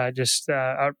just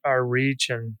our reach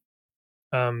and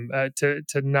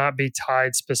to not be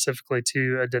tied specifically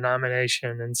to a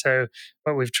denomination. And so,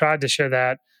 but we've tried to show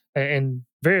that in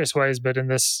various ways, but in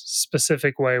this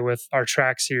specific way with our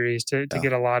track series to Yeah.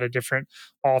 get a lot of different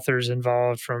authors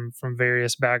involved from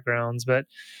various backgrounds. But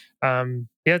yeah,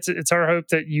 it's our hope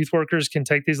that youth workers can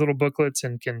take these little booklets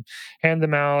and can hand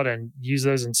them out and use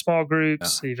those in small Yeah.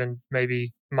 groups, even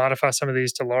maybe modify some of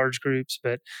these to large groups.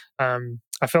 But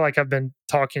I feel like I've been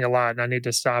talking a lot, and I need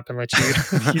to stop and let you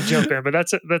you jump in. But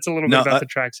that's a little bit No, about the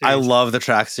track I series. love the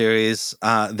track series.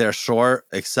 They're short,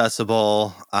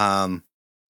 accessible.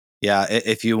 Yeah,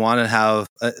 if you want to have,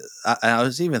 I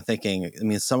was even thinking, I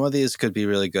mean, some of these could be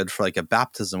really good for like a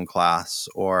baptism class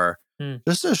or Hmm.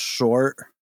 just a short,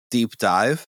 deep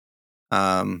dive.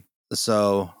 Um,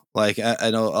 so like I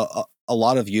know a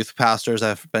lot of youth pastors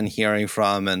I've been hearing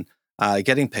from and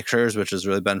getting pictures, which has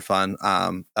really been fun,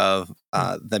 of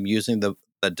Hmm. them using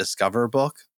the Discover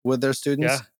book with their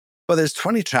students, Yeah. but there's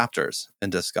 20 chapters in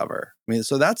Discover. I mean,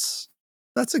 so that's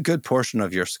a good portion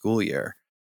of your school year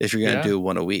if you're going to Yeah. do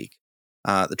one a week.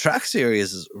 The track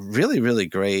series is really, really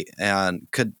great and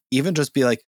could even just be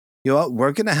like, you know what,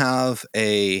 we're going to have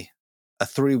a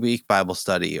 3-week Bible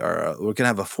study, or we're going to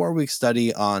have a 4-week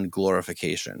study on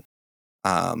glorification,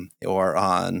 or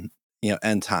on,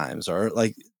 end times, or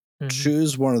like Hmm.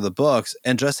 choose one of the books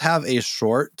and just have a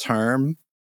short term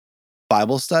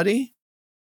Bible study.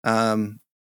 Um,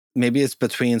 Maybe it's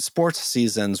between sports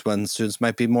seasons when students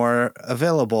might be more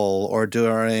available, or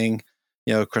during,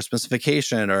 Christmas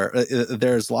vacation, or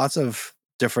there's lots of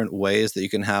different ways that you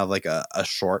can have like a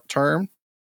short term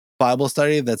Bible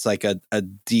study that's like a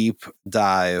deep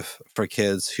dive for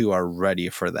kids who are ready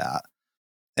for that.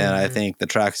 And I Hmm. think the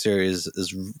track series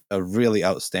is a really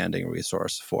outstanding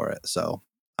resource for it. So,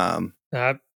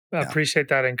 I yeah, appreciate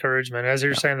that encouragement. As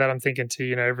you're yeah, saying that, I'm thinking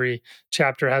too, every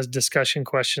chapter has discussion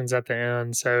questions at the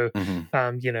end. So, hmm,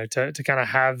 to kind of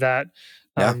have that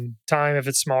yeah, time, if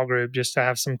it's small group, just to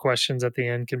have some questions at the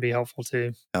end can be helpful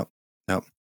too. yep, yep.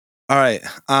 All right.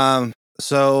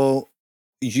 So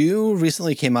you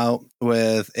recently came out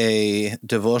with a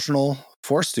devotional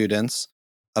for students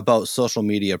about social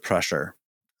media pressure.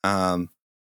 Um,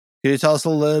 can you tell us a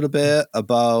little bit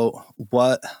about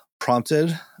what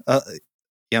prompted,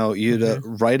 you to Mm-hmm.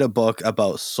 write a book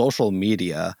about social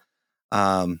media?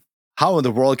 Um, how in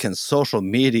the world can social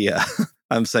media,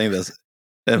 I'm saying this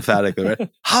emphatically, right?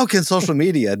 How can social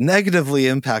media negatively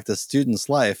impact a student's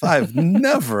life? I've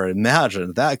never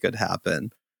imagined that could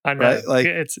happen, I right? know. Like,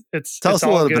 tell It's us a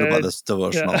all little bit about good. this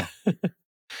Yeah. devotional.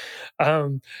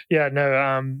 Yeah,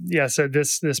 no, yeah. So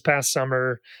this past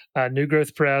summer, New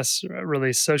Growth Press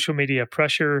released "Social Media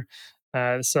Pressure,"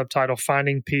 the subtitle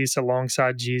 "Finding Peace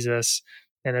Alongside Jesus,"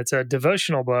 and it's a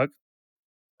devotional book.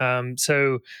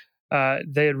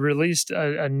 They had released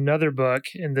another book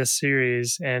in this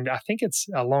series, and I think it's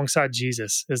 "Alongside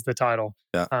Jesus" is the title.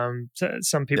 Yeah,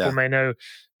 Some people yeah, may know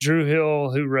Drew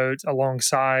Hill, who wrote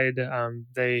 "Alongside."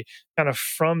 They kind of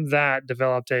from that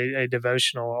developed a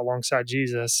devotional alongside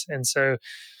Jesus, and so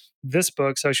this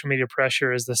book, "Social Media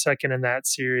Pressure," is the second in that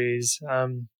series.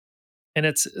 And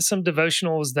it's some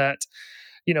devotionals that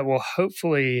will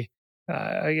hopefully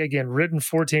again written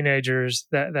for teenagers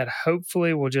that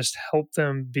hopefully will just help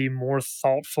them be more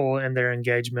thoughtful in their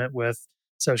engagement with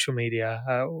social media.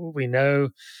 We know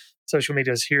social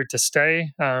media is here to stay.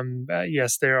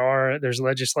 Yes, there's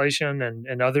legislation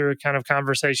and other kind of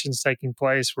conversations taking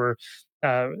place where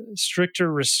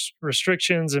stricter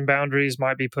restrictions and boundaries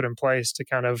might be put in place to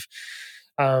kind of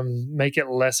make it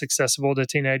less accessible to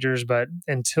teenagers. But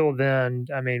until then,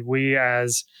 I mean, we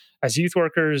as youth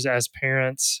workers, as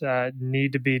parents,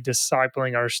 need to be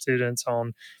discipling our students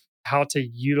on how to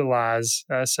utilize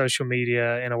social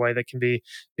media in a way that can be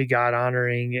God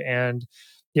honoring. And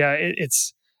yeah,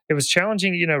 it was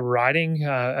challenging, writing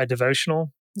a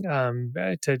devotional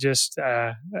to just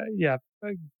yeah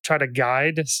try to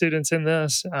guide students in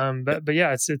this. yeah, But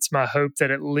yeah, it's my hope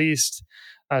that at least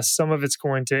some of it's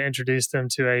going to introduce them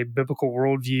to a biblical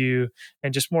worldview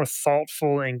and just more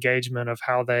thoughtful engagement of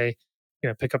how they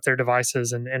pick up their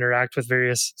devices and interact with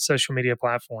various social media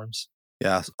platforms.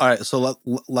 yeah. All right. So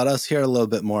let us hear a little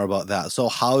bit more about that. So,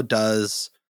 how does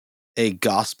a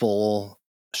gospel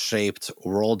shaped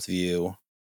worldview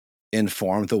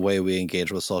inform the way we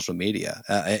engage with social media,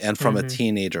 and from a Hmm.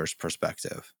 teenager's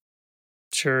perspective?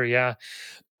 Sure, yeah.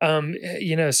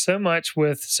 So much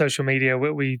with social media,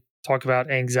 we talk about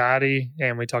anxiety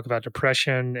and we talk about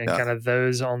depression and Yeah, kind of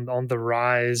those on the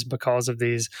rise because of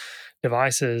these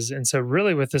devices. And so,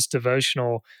 really, with this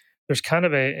devotional, there's kind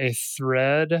of a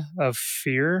thread of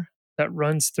fear that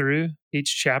runs through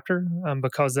each chapter,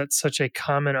 because that's such a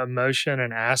common emotion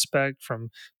and aspect, from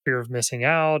fear of missing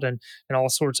out and all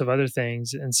sorts of other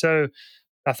things. And so,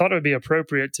 I thought it would be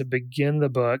appropriate to begin the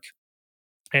book,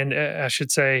 and I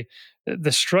should say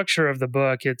the structure of the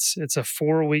book. It's a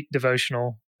 4-week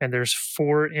devotional, and there's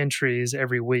 4 entries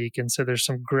every week, and so there's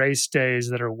some grace days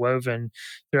that are woven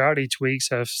throughout each week.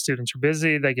 So if students are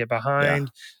busy, they get yeah,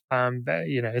 behind.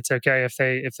 It's okay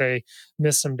if they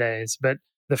miss some days. But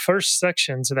the first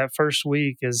section, so that first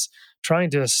week, is trying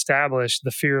to establish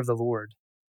the fear of the Lord.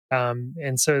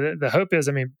 And so the hope is,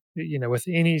 I mean, with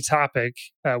any topic,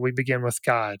 we begin with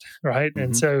God, right?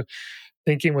 And hmm, so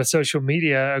thinking with social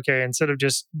media, okay, instead of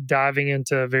just diving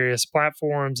into various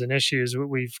platforms and issues,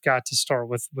 we've got to start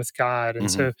with God. And hmm,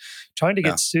 so, trying to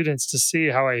yeah, get students to see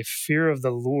how a fear of the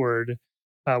Lord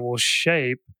will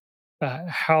shape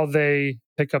how they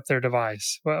pick up their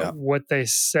device, Yeah. what they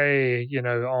say,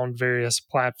 on various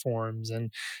platforms,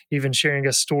 and even sharing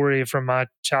a story from my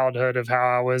childhood of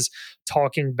how I was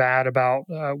talking bad about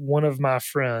one of my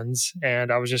friends.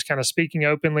 And I was just kind of speaking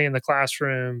openly in the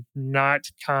classroom, not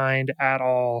kind at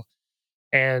all.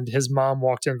 And his mom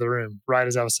walked into the room right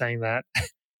as I was saying that.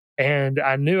 And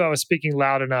I knew I was speaking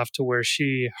loud enough to where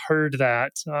she heard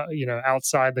that,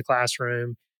 outside the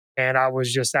classroom. And I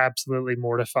was just absolutely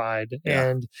mortified. Yeah.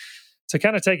 And so,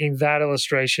 kind of taking that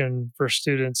illustration for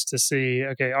students to see,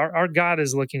 okay, our God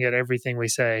is looking at everything we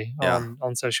say Yeah.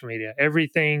 on social media,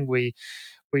 everything we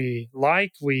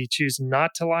like, we choose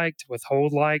not to like, to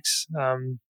withhold likes.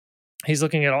 He's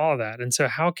looking at all of that. And so,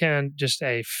 how can just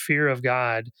a fear of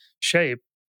God shape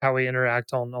how we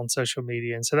interact on social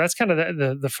media? And so that's kind of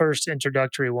the first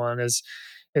introductory one is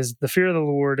the fear of the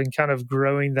Lord, and kind of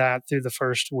growing that through the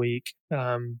first week.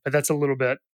 But that's a little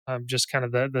bit, just kind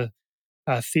of the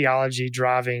theology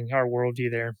driving our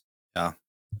worldview there. Yeah.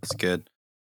 That's good.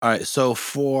 All right. So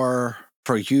for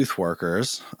youth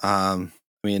workers, I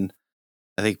mean,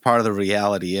 I think part of the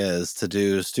reality is to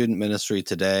do student ministry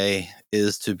today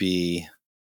is to be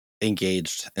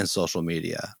engaged in social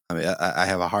media. I mean, I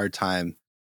have a hard time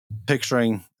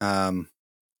picturing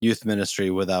youth ministry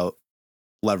without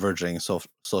leveraging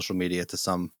social media to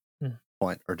some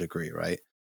point or degree, right?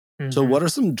 So, Mm-hmm. what are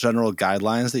some general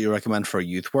guidelines that you recommend for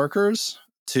youth workers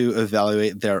to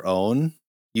evaluate their own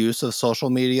use of social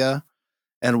media?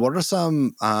 And what are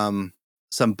some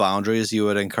boundaries you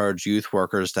would encourage youth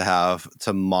workers to have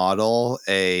to model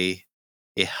a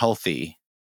healthy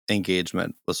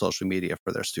engagement with social media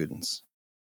for their students?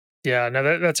 Yeah,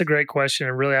 no, that's a great question,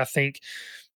 and really, I think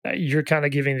you're kind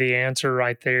of giving the answer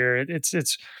right there.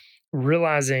 It's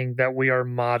realizing that we are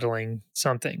modeling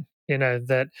something.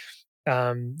 That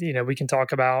we can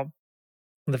talk about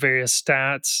the various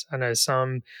stats. I know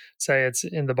some say it's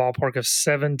in the ballpark of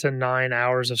 7 to 9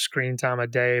 hours of screen time a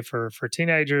day for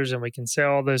teenagers, and we can say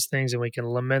all those things and we can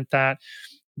lament that.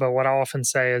 But what I often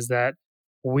say is that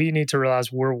we need to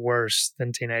realize we're worse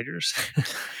than teenagers.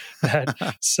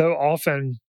 That so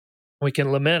often we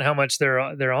can lament how much they're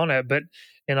on it, but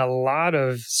in a lot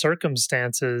of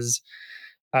circumstances,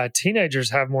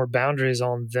 teenagers have more boundaries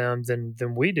on them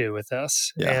than we do with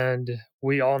us, Yeah, and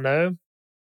we all know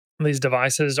these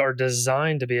devices are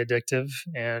designed to be addictive.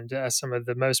 And some of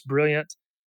the most brilliant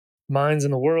minds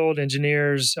in the world,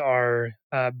 engineers, are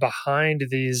behind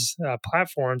these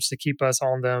platforms to keep us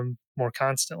on them more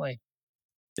constantly.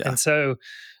 yeah, And so,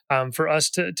 for us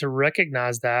to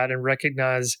recognize that, and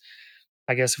recognize,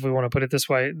 I guess, if we want to put it this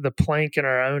way, the plank in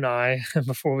our own eye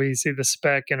before we see the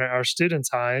speck in our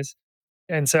students' eyes.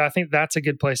 And so, I think that's a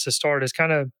good place to start. Is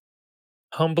kind of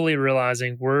humbly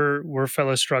realizing we're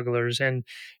fellow strugglers, and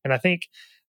I think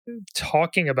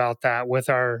talking about that with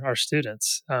our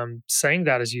students, saying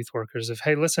that as youth workers, of,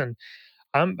 hey, listen,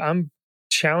 I'm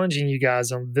challenging you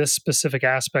guys on this specific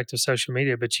aspect of social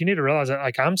media, but you need to realize that,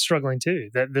 like, I'm struggling too,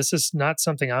 that this is not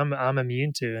something I'm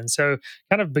immune to. And so,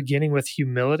 kind of beginning with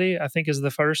humility, I think, is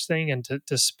the first thing, and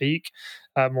to speak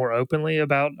more openly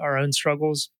about our own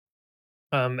struggles.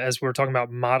 As we're talking about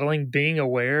modeling, being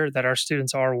aware that our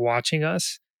students are watching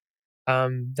us,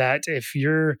 that if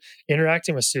you're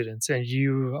interacting with students and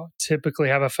you typically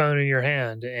have a phone in your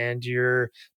hand, and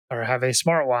or have a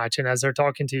smartwatch, and as they're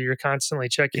talking to you, you're constantly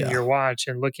checking yeah, your watch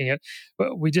and looking at,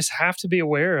 but we just have to be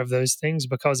aware of those things,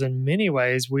 because in many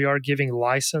ways we are giving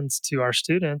license to our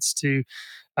students to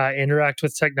interact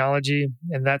with technology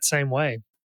in that same way.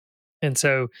 And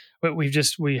so,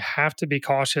 we have to be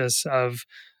cautious of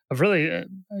really,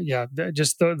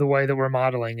 just the way that we're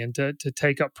modeling, and to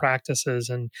take up practices,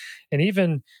 and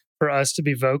even for us to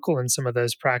be vocal in some of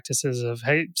those practices of,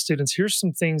 hey, students, here's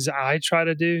some things I try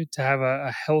to do to have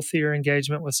a healthier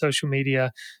engagement with social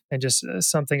media, and just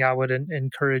something I would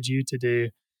encourage you to do.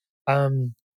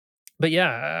 Um, but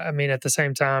yeah, I mean, at the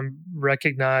same time,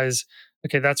 recognize,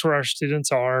 okay, that's where our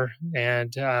students are,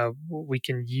 and we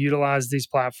can utilize these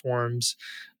platforms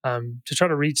to try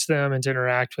to reach them and to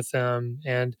interact with them.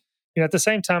 And at the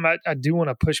same time, I do want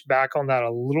to push back on that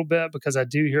a little bit, because I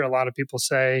do hear a lot of people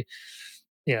say,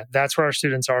 that's where our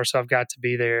students are, so I've got to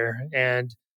be there.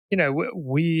 And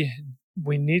we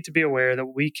need to be aware that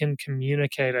we can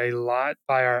communicate a lot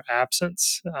by our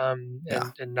absence,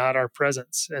 yeah, and not our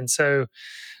presence. And so,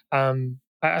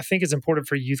 I think it's important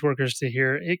for youth workers to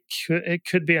hear it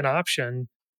could be an option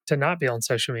to not be on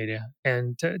social media,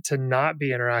 and to not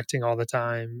be interacting all the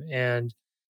time.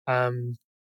 Um,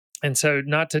 and so,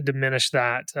 not to diminish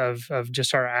that of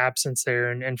just our absence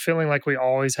there, and feeling like we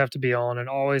always have to be on, and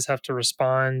always have to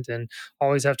respond, and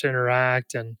always have to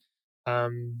interact. And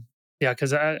um, Yeah,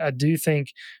 because I do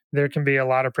think there can be a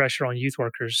lot of pressure on youth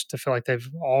workers to feel like they've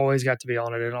always got to be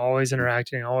on it and always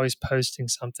interacting, always posting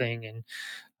something,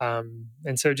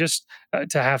 and so just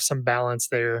to have some balance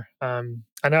there.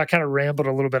 I know I kind of rambled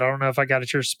a little bit. I don't know if I got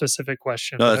at your specific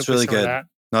question, No, but that's hopefully really some of good. that.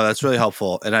 No, that's really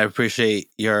helpful, and I appreciate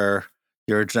your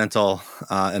gentle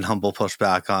and humble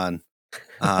pushback on,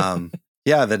 um,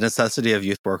 yeah, the necessity of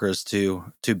youth workers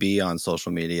to be on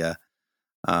social media.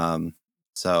 Um,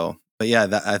 but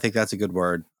yeah, I think that's a good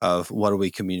word of what do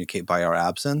we communicate by our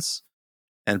absence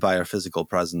and by our physical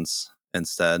presence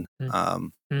instead.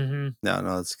 Mm-hmm. No,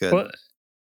 that's good. Well,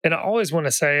 and I always want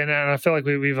to say, and I feel like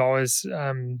we've always,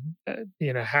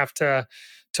 have to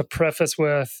preface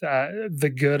with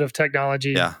the good of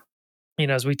technology. Yeah,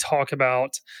 As we talk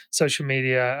about social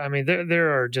media, I mean,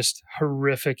 there are just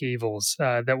horrific evils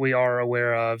that we are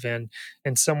aware of, and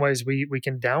in some ways, we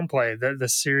can downplay the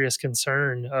serious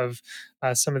concern of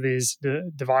some of these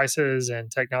devices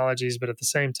and technologies. But at the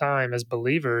same time, as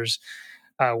believers,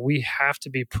 we have to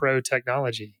be pro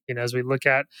technology. As we look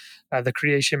at the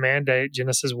creation mandate,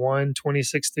 Genesis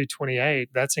 1:26 through 28,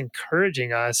 that's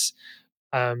encouraging us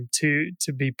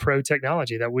to be pro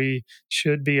technology, that we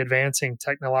should be advancing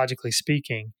technologically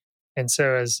speaking. And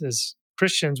so, as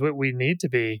Christians, we need to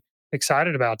be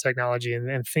excited about technology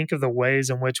and think of the ways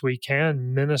in which we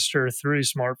can minister through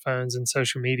smartphones and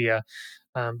social media.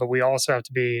 But we also have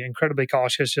to be incredibly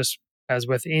cautious, just as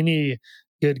with any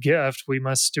good gift, we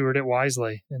must steward it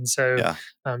wisely. And so, yeah.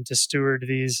 to steward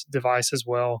these devices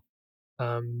well.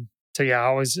 Yeah, I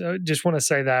always just want to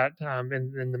say that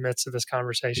in the midst of this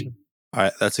conversation. All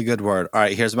right, that's a good word. All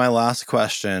right, here's my last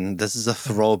question. This is a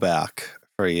throwback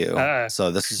for you. Uh,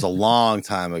 So this is a long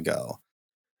time ago.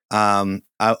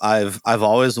 I've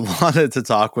always wanted to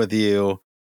talk with you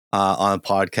on a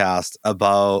podcast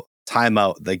about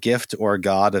Timeout, the gift or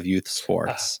God of youth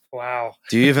sports. wow.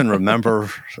 Do you even remember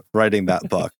writing that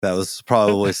book? That was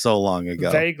probably so long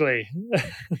ago. Vaguely.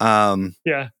 Um,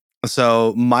 Yeah.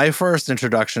 so my first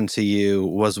introduction to you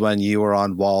was when you were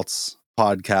on Walt's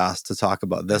podcast to talk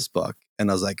about this book. And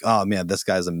I was like, oh man, this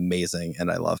guy's amazing and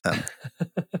I love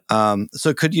him.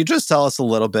 So could you just tell us a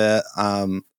little bit,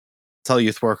 tell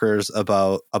youth workers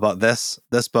about this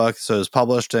book? So it was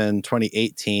published in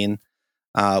 2018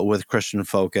 with Christian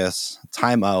focus,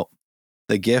 Timeout,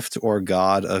 the gift or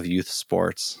God of youth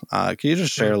sports. Can you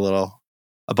just share Mm. a little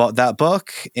about that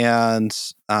book and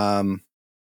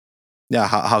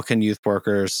how can youth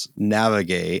workers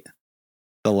navigate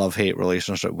the love-hate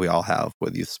relationship we all have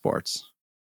with youth sports?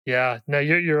 Yeah. No,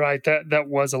 you're right. That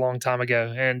was a long time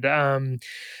ago. And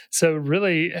so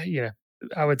really,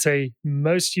 I would say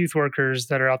most youth workers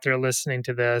that are out there listening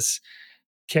to this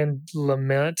can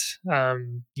lament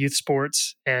youth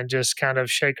sports and just kind of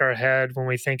shake our head when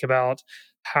we think about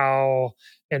how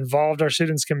involved our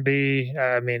students can be.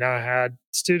 I mean, I had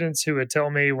students who would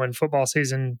tell me when football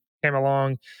season came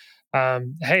along,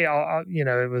 hey,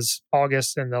 it was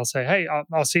August, and they'll say, hey,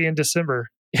 I'll see you in December.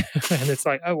 And it's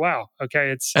like, oh, wow.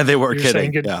 Okay. And they weren't You're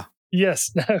saying kidding. good. Yeah.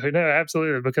 Yes, no,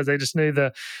 absolutely. Because they just knew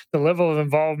the level of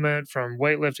involvement from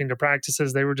weightlifting to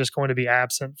practices, they were just going to be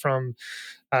absent from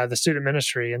the student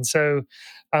ministry. And so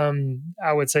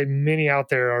I would say many out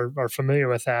there are familiar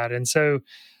with that. And so,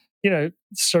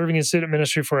 serving in student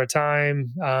ministry for a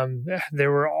time,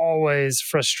 there were always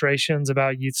frustrations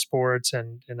about youth sports.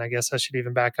 And I guess I should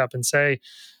even back up and say,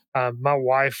 my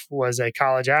wife was a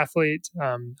college athlete.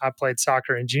 I played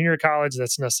soccer in junior college.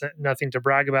 That's nothing to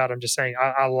brag about. I'm just saying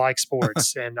I like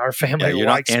sports, and our Yeah. family You're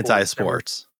not likes sports. And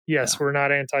anti-sports. yes, Yeah. we're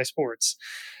not anti-sports.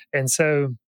 And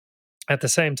so at the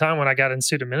same time, when I got in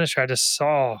student ministry, I just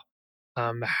saw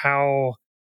how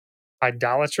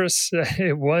idolatrous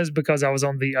it was, because I was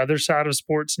on the other side of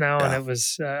sports now, and Yeah. it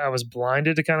was I was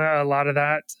blinded to kind of a lot of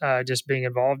that, just being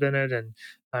involved in it, and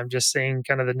I'm just seeing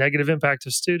kind of the negative impact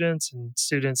of students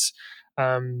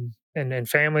and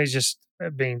families just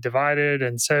being divided.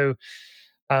 And so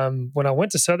when I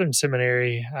went to Southern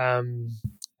Seminary,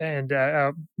 and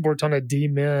I worked on a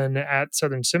D-Min at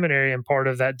Southern Seminary, and part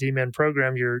of that D-Min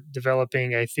program, you're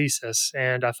developing a thesis.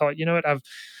 And I thought, you know what, I've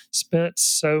spent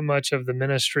so much of the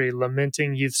ministry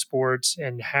lamenting youth sports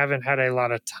and haven't had a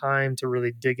lot of time to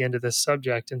really dig into this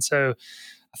subject. And so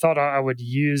I thought I would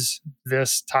use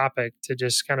this topic to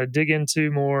just kind of dig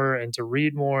into more and to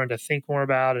read more and to think more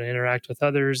about and interact with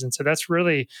others. And so that's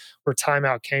really where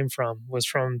Timeout came from, was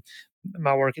from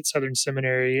my work at Southern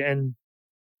Seminary. And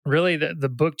really the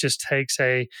book just takes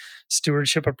a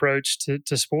stewardship approach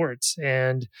to sports,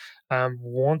 and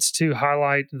wants to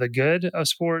highlight the good of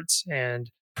sports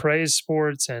and praise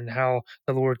sports and how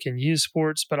the Lord can use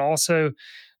sports, but also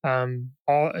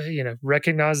all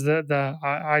recognize the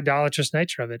idolatrous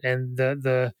nature of it, and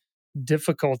the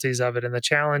difficulties of it, and the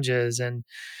challenges, and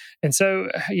so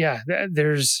yeah,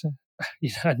 there's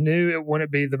I knew it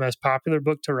wouldn't be the most popular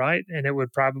book to write, and it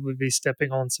would probably be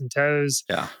stepping on some toes.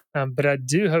 Yeah. But I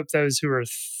do hope those who are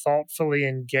thoughtfully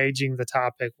engaging the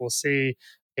topic will see,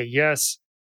 okay, yes,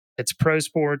 it's pro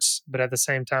sports, but at the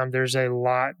same time, there's a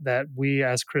lot that we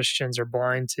as Christians are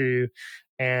blind to,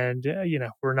 and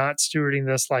we're not stewarding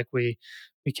this like we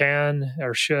can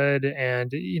or should.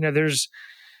 And there's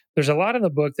a lot in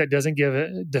the book that doesn't give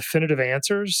definitive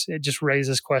answers. It just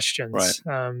raises Right. questions,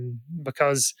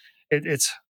 because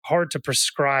it's hard to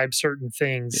prescribe certain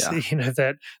things, Yeah.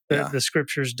 that Yeah. the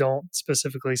scriptures don't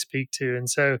specifically speak to. And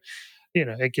so,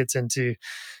 it gets into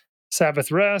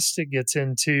Sabbath rest. It gets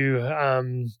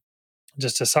into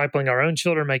just discipling our own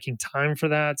children, making time for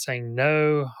that, saying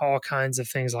no, all kinds of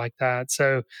things like that.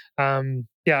 So,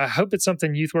 yeah, I hope it's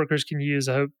something youth workers can use.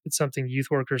 I hope it's something youth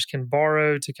workers can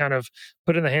borrow to kind of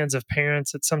put in the hands of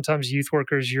parents. That sometimes youth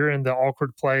workers, you're in the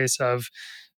awkward place of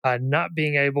not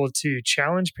being able to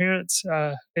challenge parents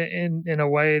in a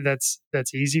way that's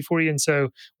easy for you. And so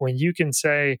when you can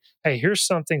say, "Hey, here's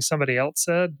something somebody else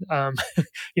said,"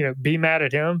 be mad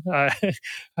at him.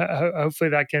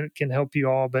 Hopefully that can help you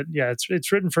all. But yeah,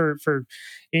 it's written for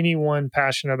anyone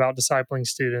passionate about discipling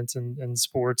students and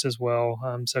sports as well.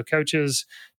 So coaches,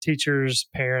 teachers,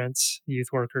 parents, youth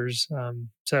workers.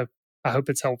 So I hope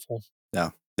it's helpful. Yeah.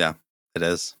 Yeah. It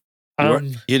is. Um, You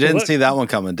well, didn't look, see that one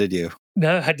coming, did you?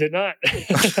 no, I did not.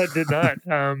 I did not.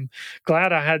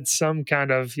 Glad I had some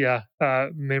kind of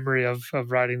memory of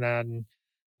writing that, and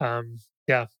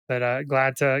yeah, but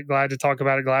glad to talk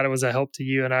about it. Glad it was a help to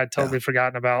you, and I'd Yeah. totally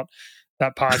forgotten about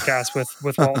that podcast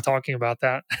with Walt talking about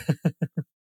that.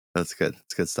 That's good.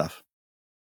 It's good stuff.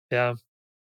 Yeah.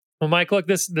 Well, Mike, look,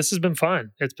 this has been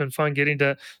fun. It's been fun getting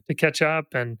to catch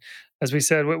up, and as we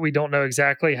said, we don't know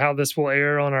exactly how this will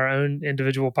air on our own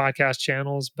individual podcast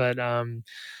channels, but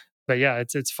yeah,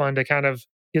 it's fun to kind of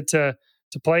get to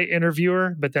play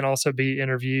interviewer, but then also be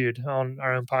interviewed on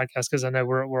our own podcast, because I know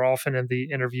we're often in the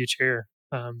interview chair.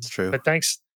 It's true. But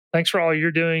thanks for all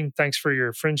you're doing. Thanks for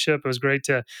your friendship. It was great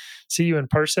to see you in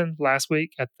person last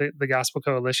week at the Gospel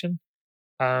Coalition.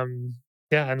 Um,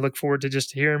 yeah, and look forward to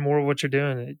just hearing more of what you're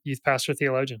doing at Youth Pastor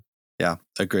Theologian. Yeah,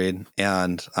 agreed.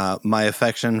 And my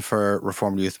affection for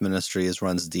Reformed Youth Ministries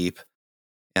runs deep.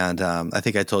 And I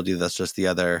think I told you this just the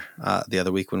other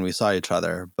week when we saw each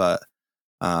other. But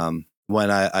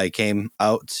when I came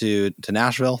out to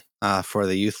Nashville for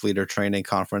the Youth Leader Training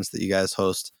Conference that you guys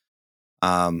host,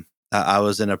 I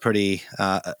was in a pretty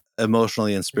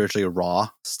emotionally and spiritually raw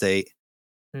state.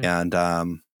 Mm.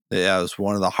 And yeah, it was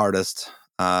one of the hardest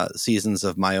seasons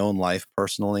of my own life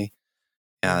personally.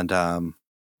 And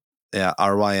yeah,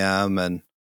 RYM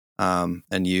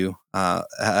and you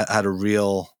had a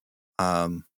real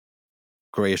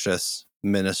gracious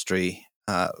ministry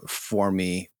for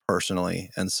me personally,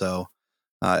 and so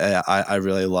I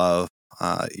really love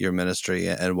your ministry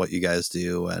and what you guys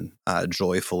do, and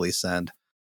joyfully send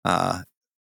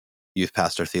youth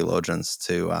pastor theologians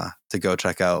to go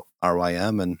check out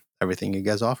RYM and everything you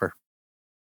guys offer.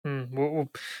 Well,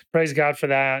 praise God for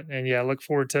that, and yeah, look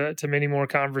forward to many more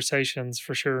conversations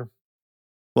for sure.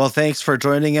 Well, thanks for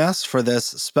joining us for this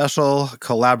special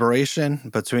collaboration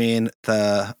between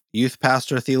the Youth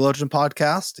Pastor Theologian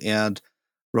podcast and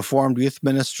Reformed Youth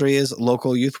Ministries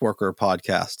Local Youth Worker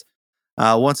podcast.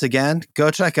 Once again,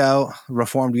 go check out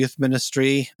Reformed Youth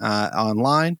Ministry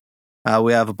online.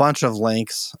 We have a bunch of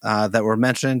links that were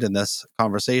mentioned in this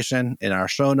conversation in our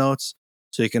show notes,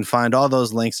 so you can find all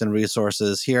those links and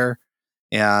resources here.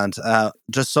 And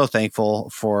just so thankful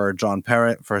for John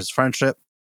Perritt for his friendship,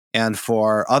 and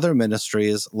for other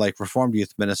ministries like Reformed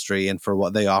Youth Ministry, and for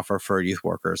what they offer for youth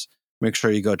workers. Make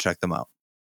sure you go check them out.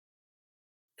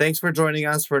 Thanks for joining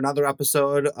us for another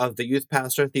episode of the Youth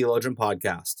Pastor Theologian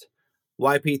Podcast.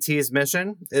 YPT's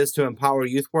mission is to empower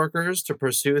youth workers to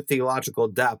pursue theological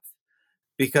depth,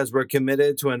 because we're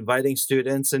committed to inviting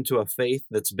students into a faith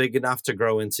that's big enough to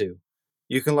grow into.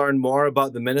 You can learn more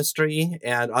about the ministry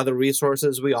and other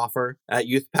resources we offer at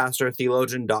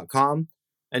youthpastortheologian.com.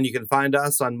 And you can find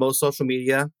us on most social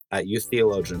media at Youth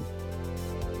Theologian.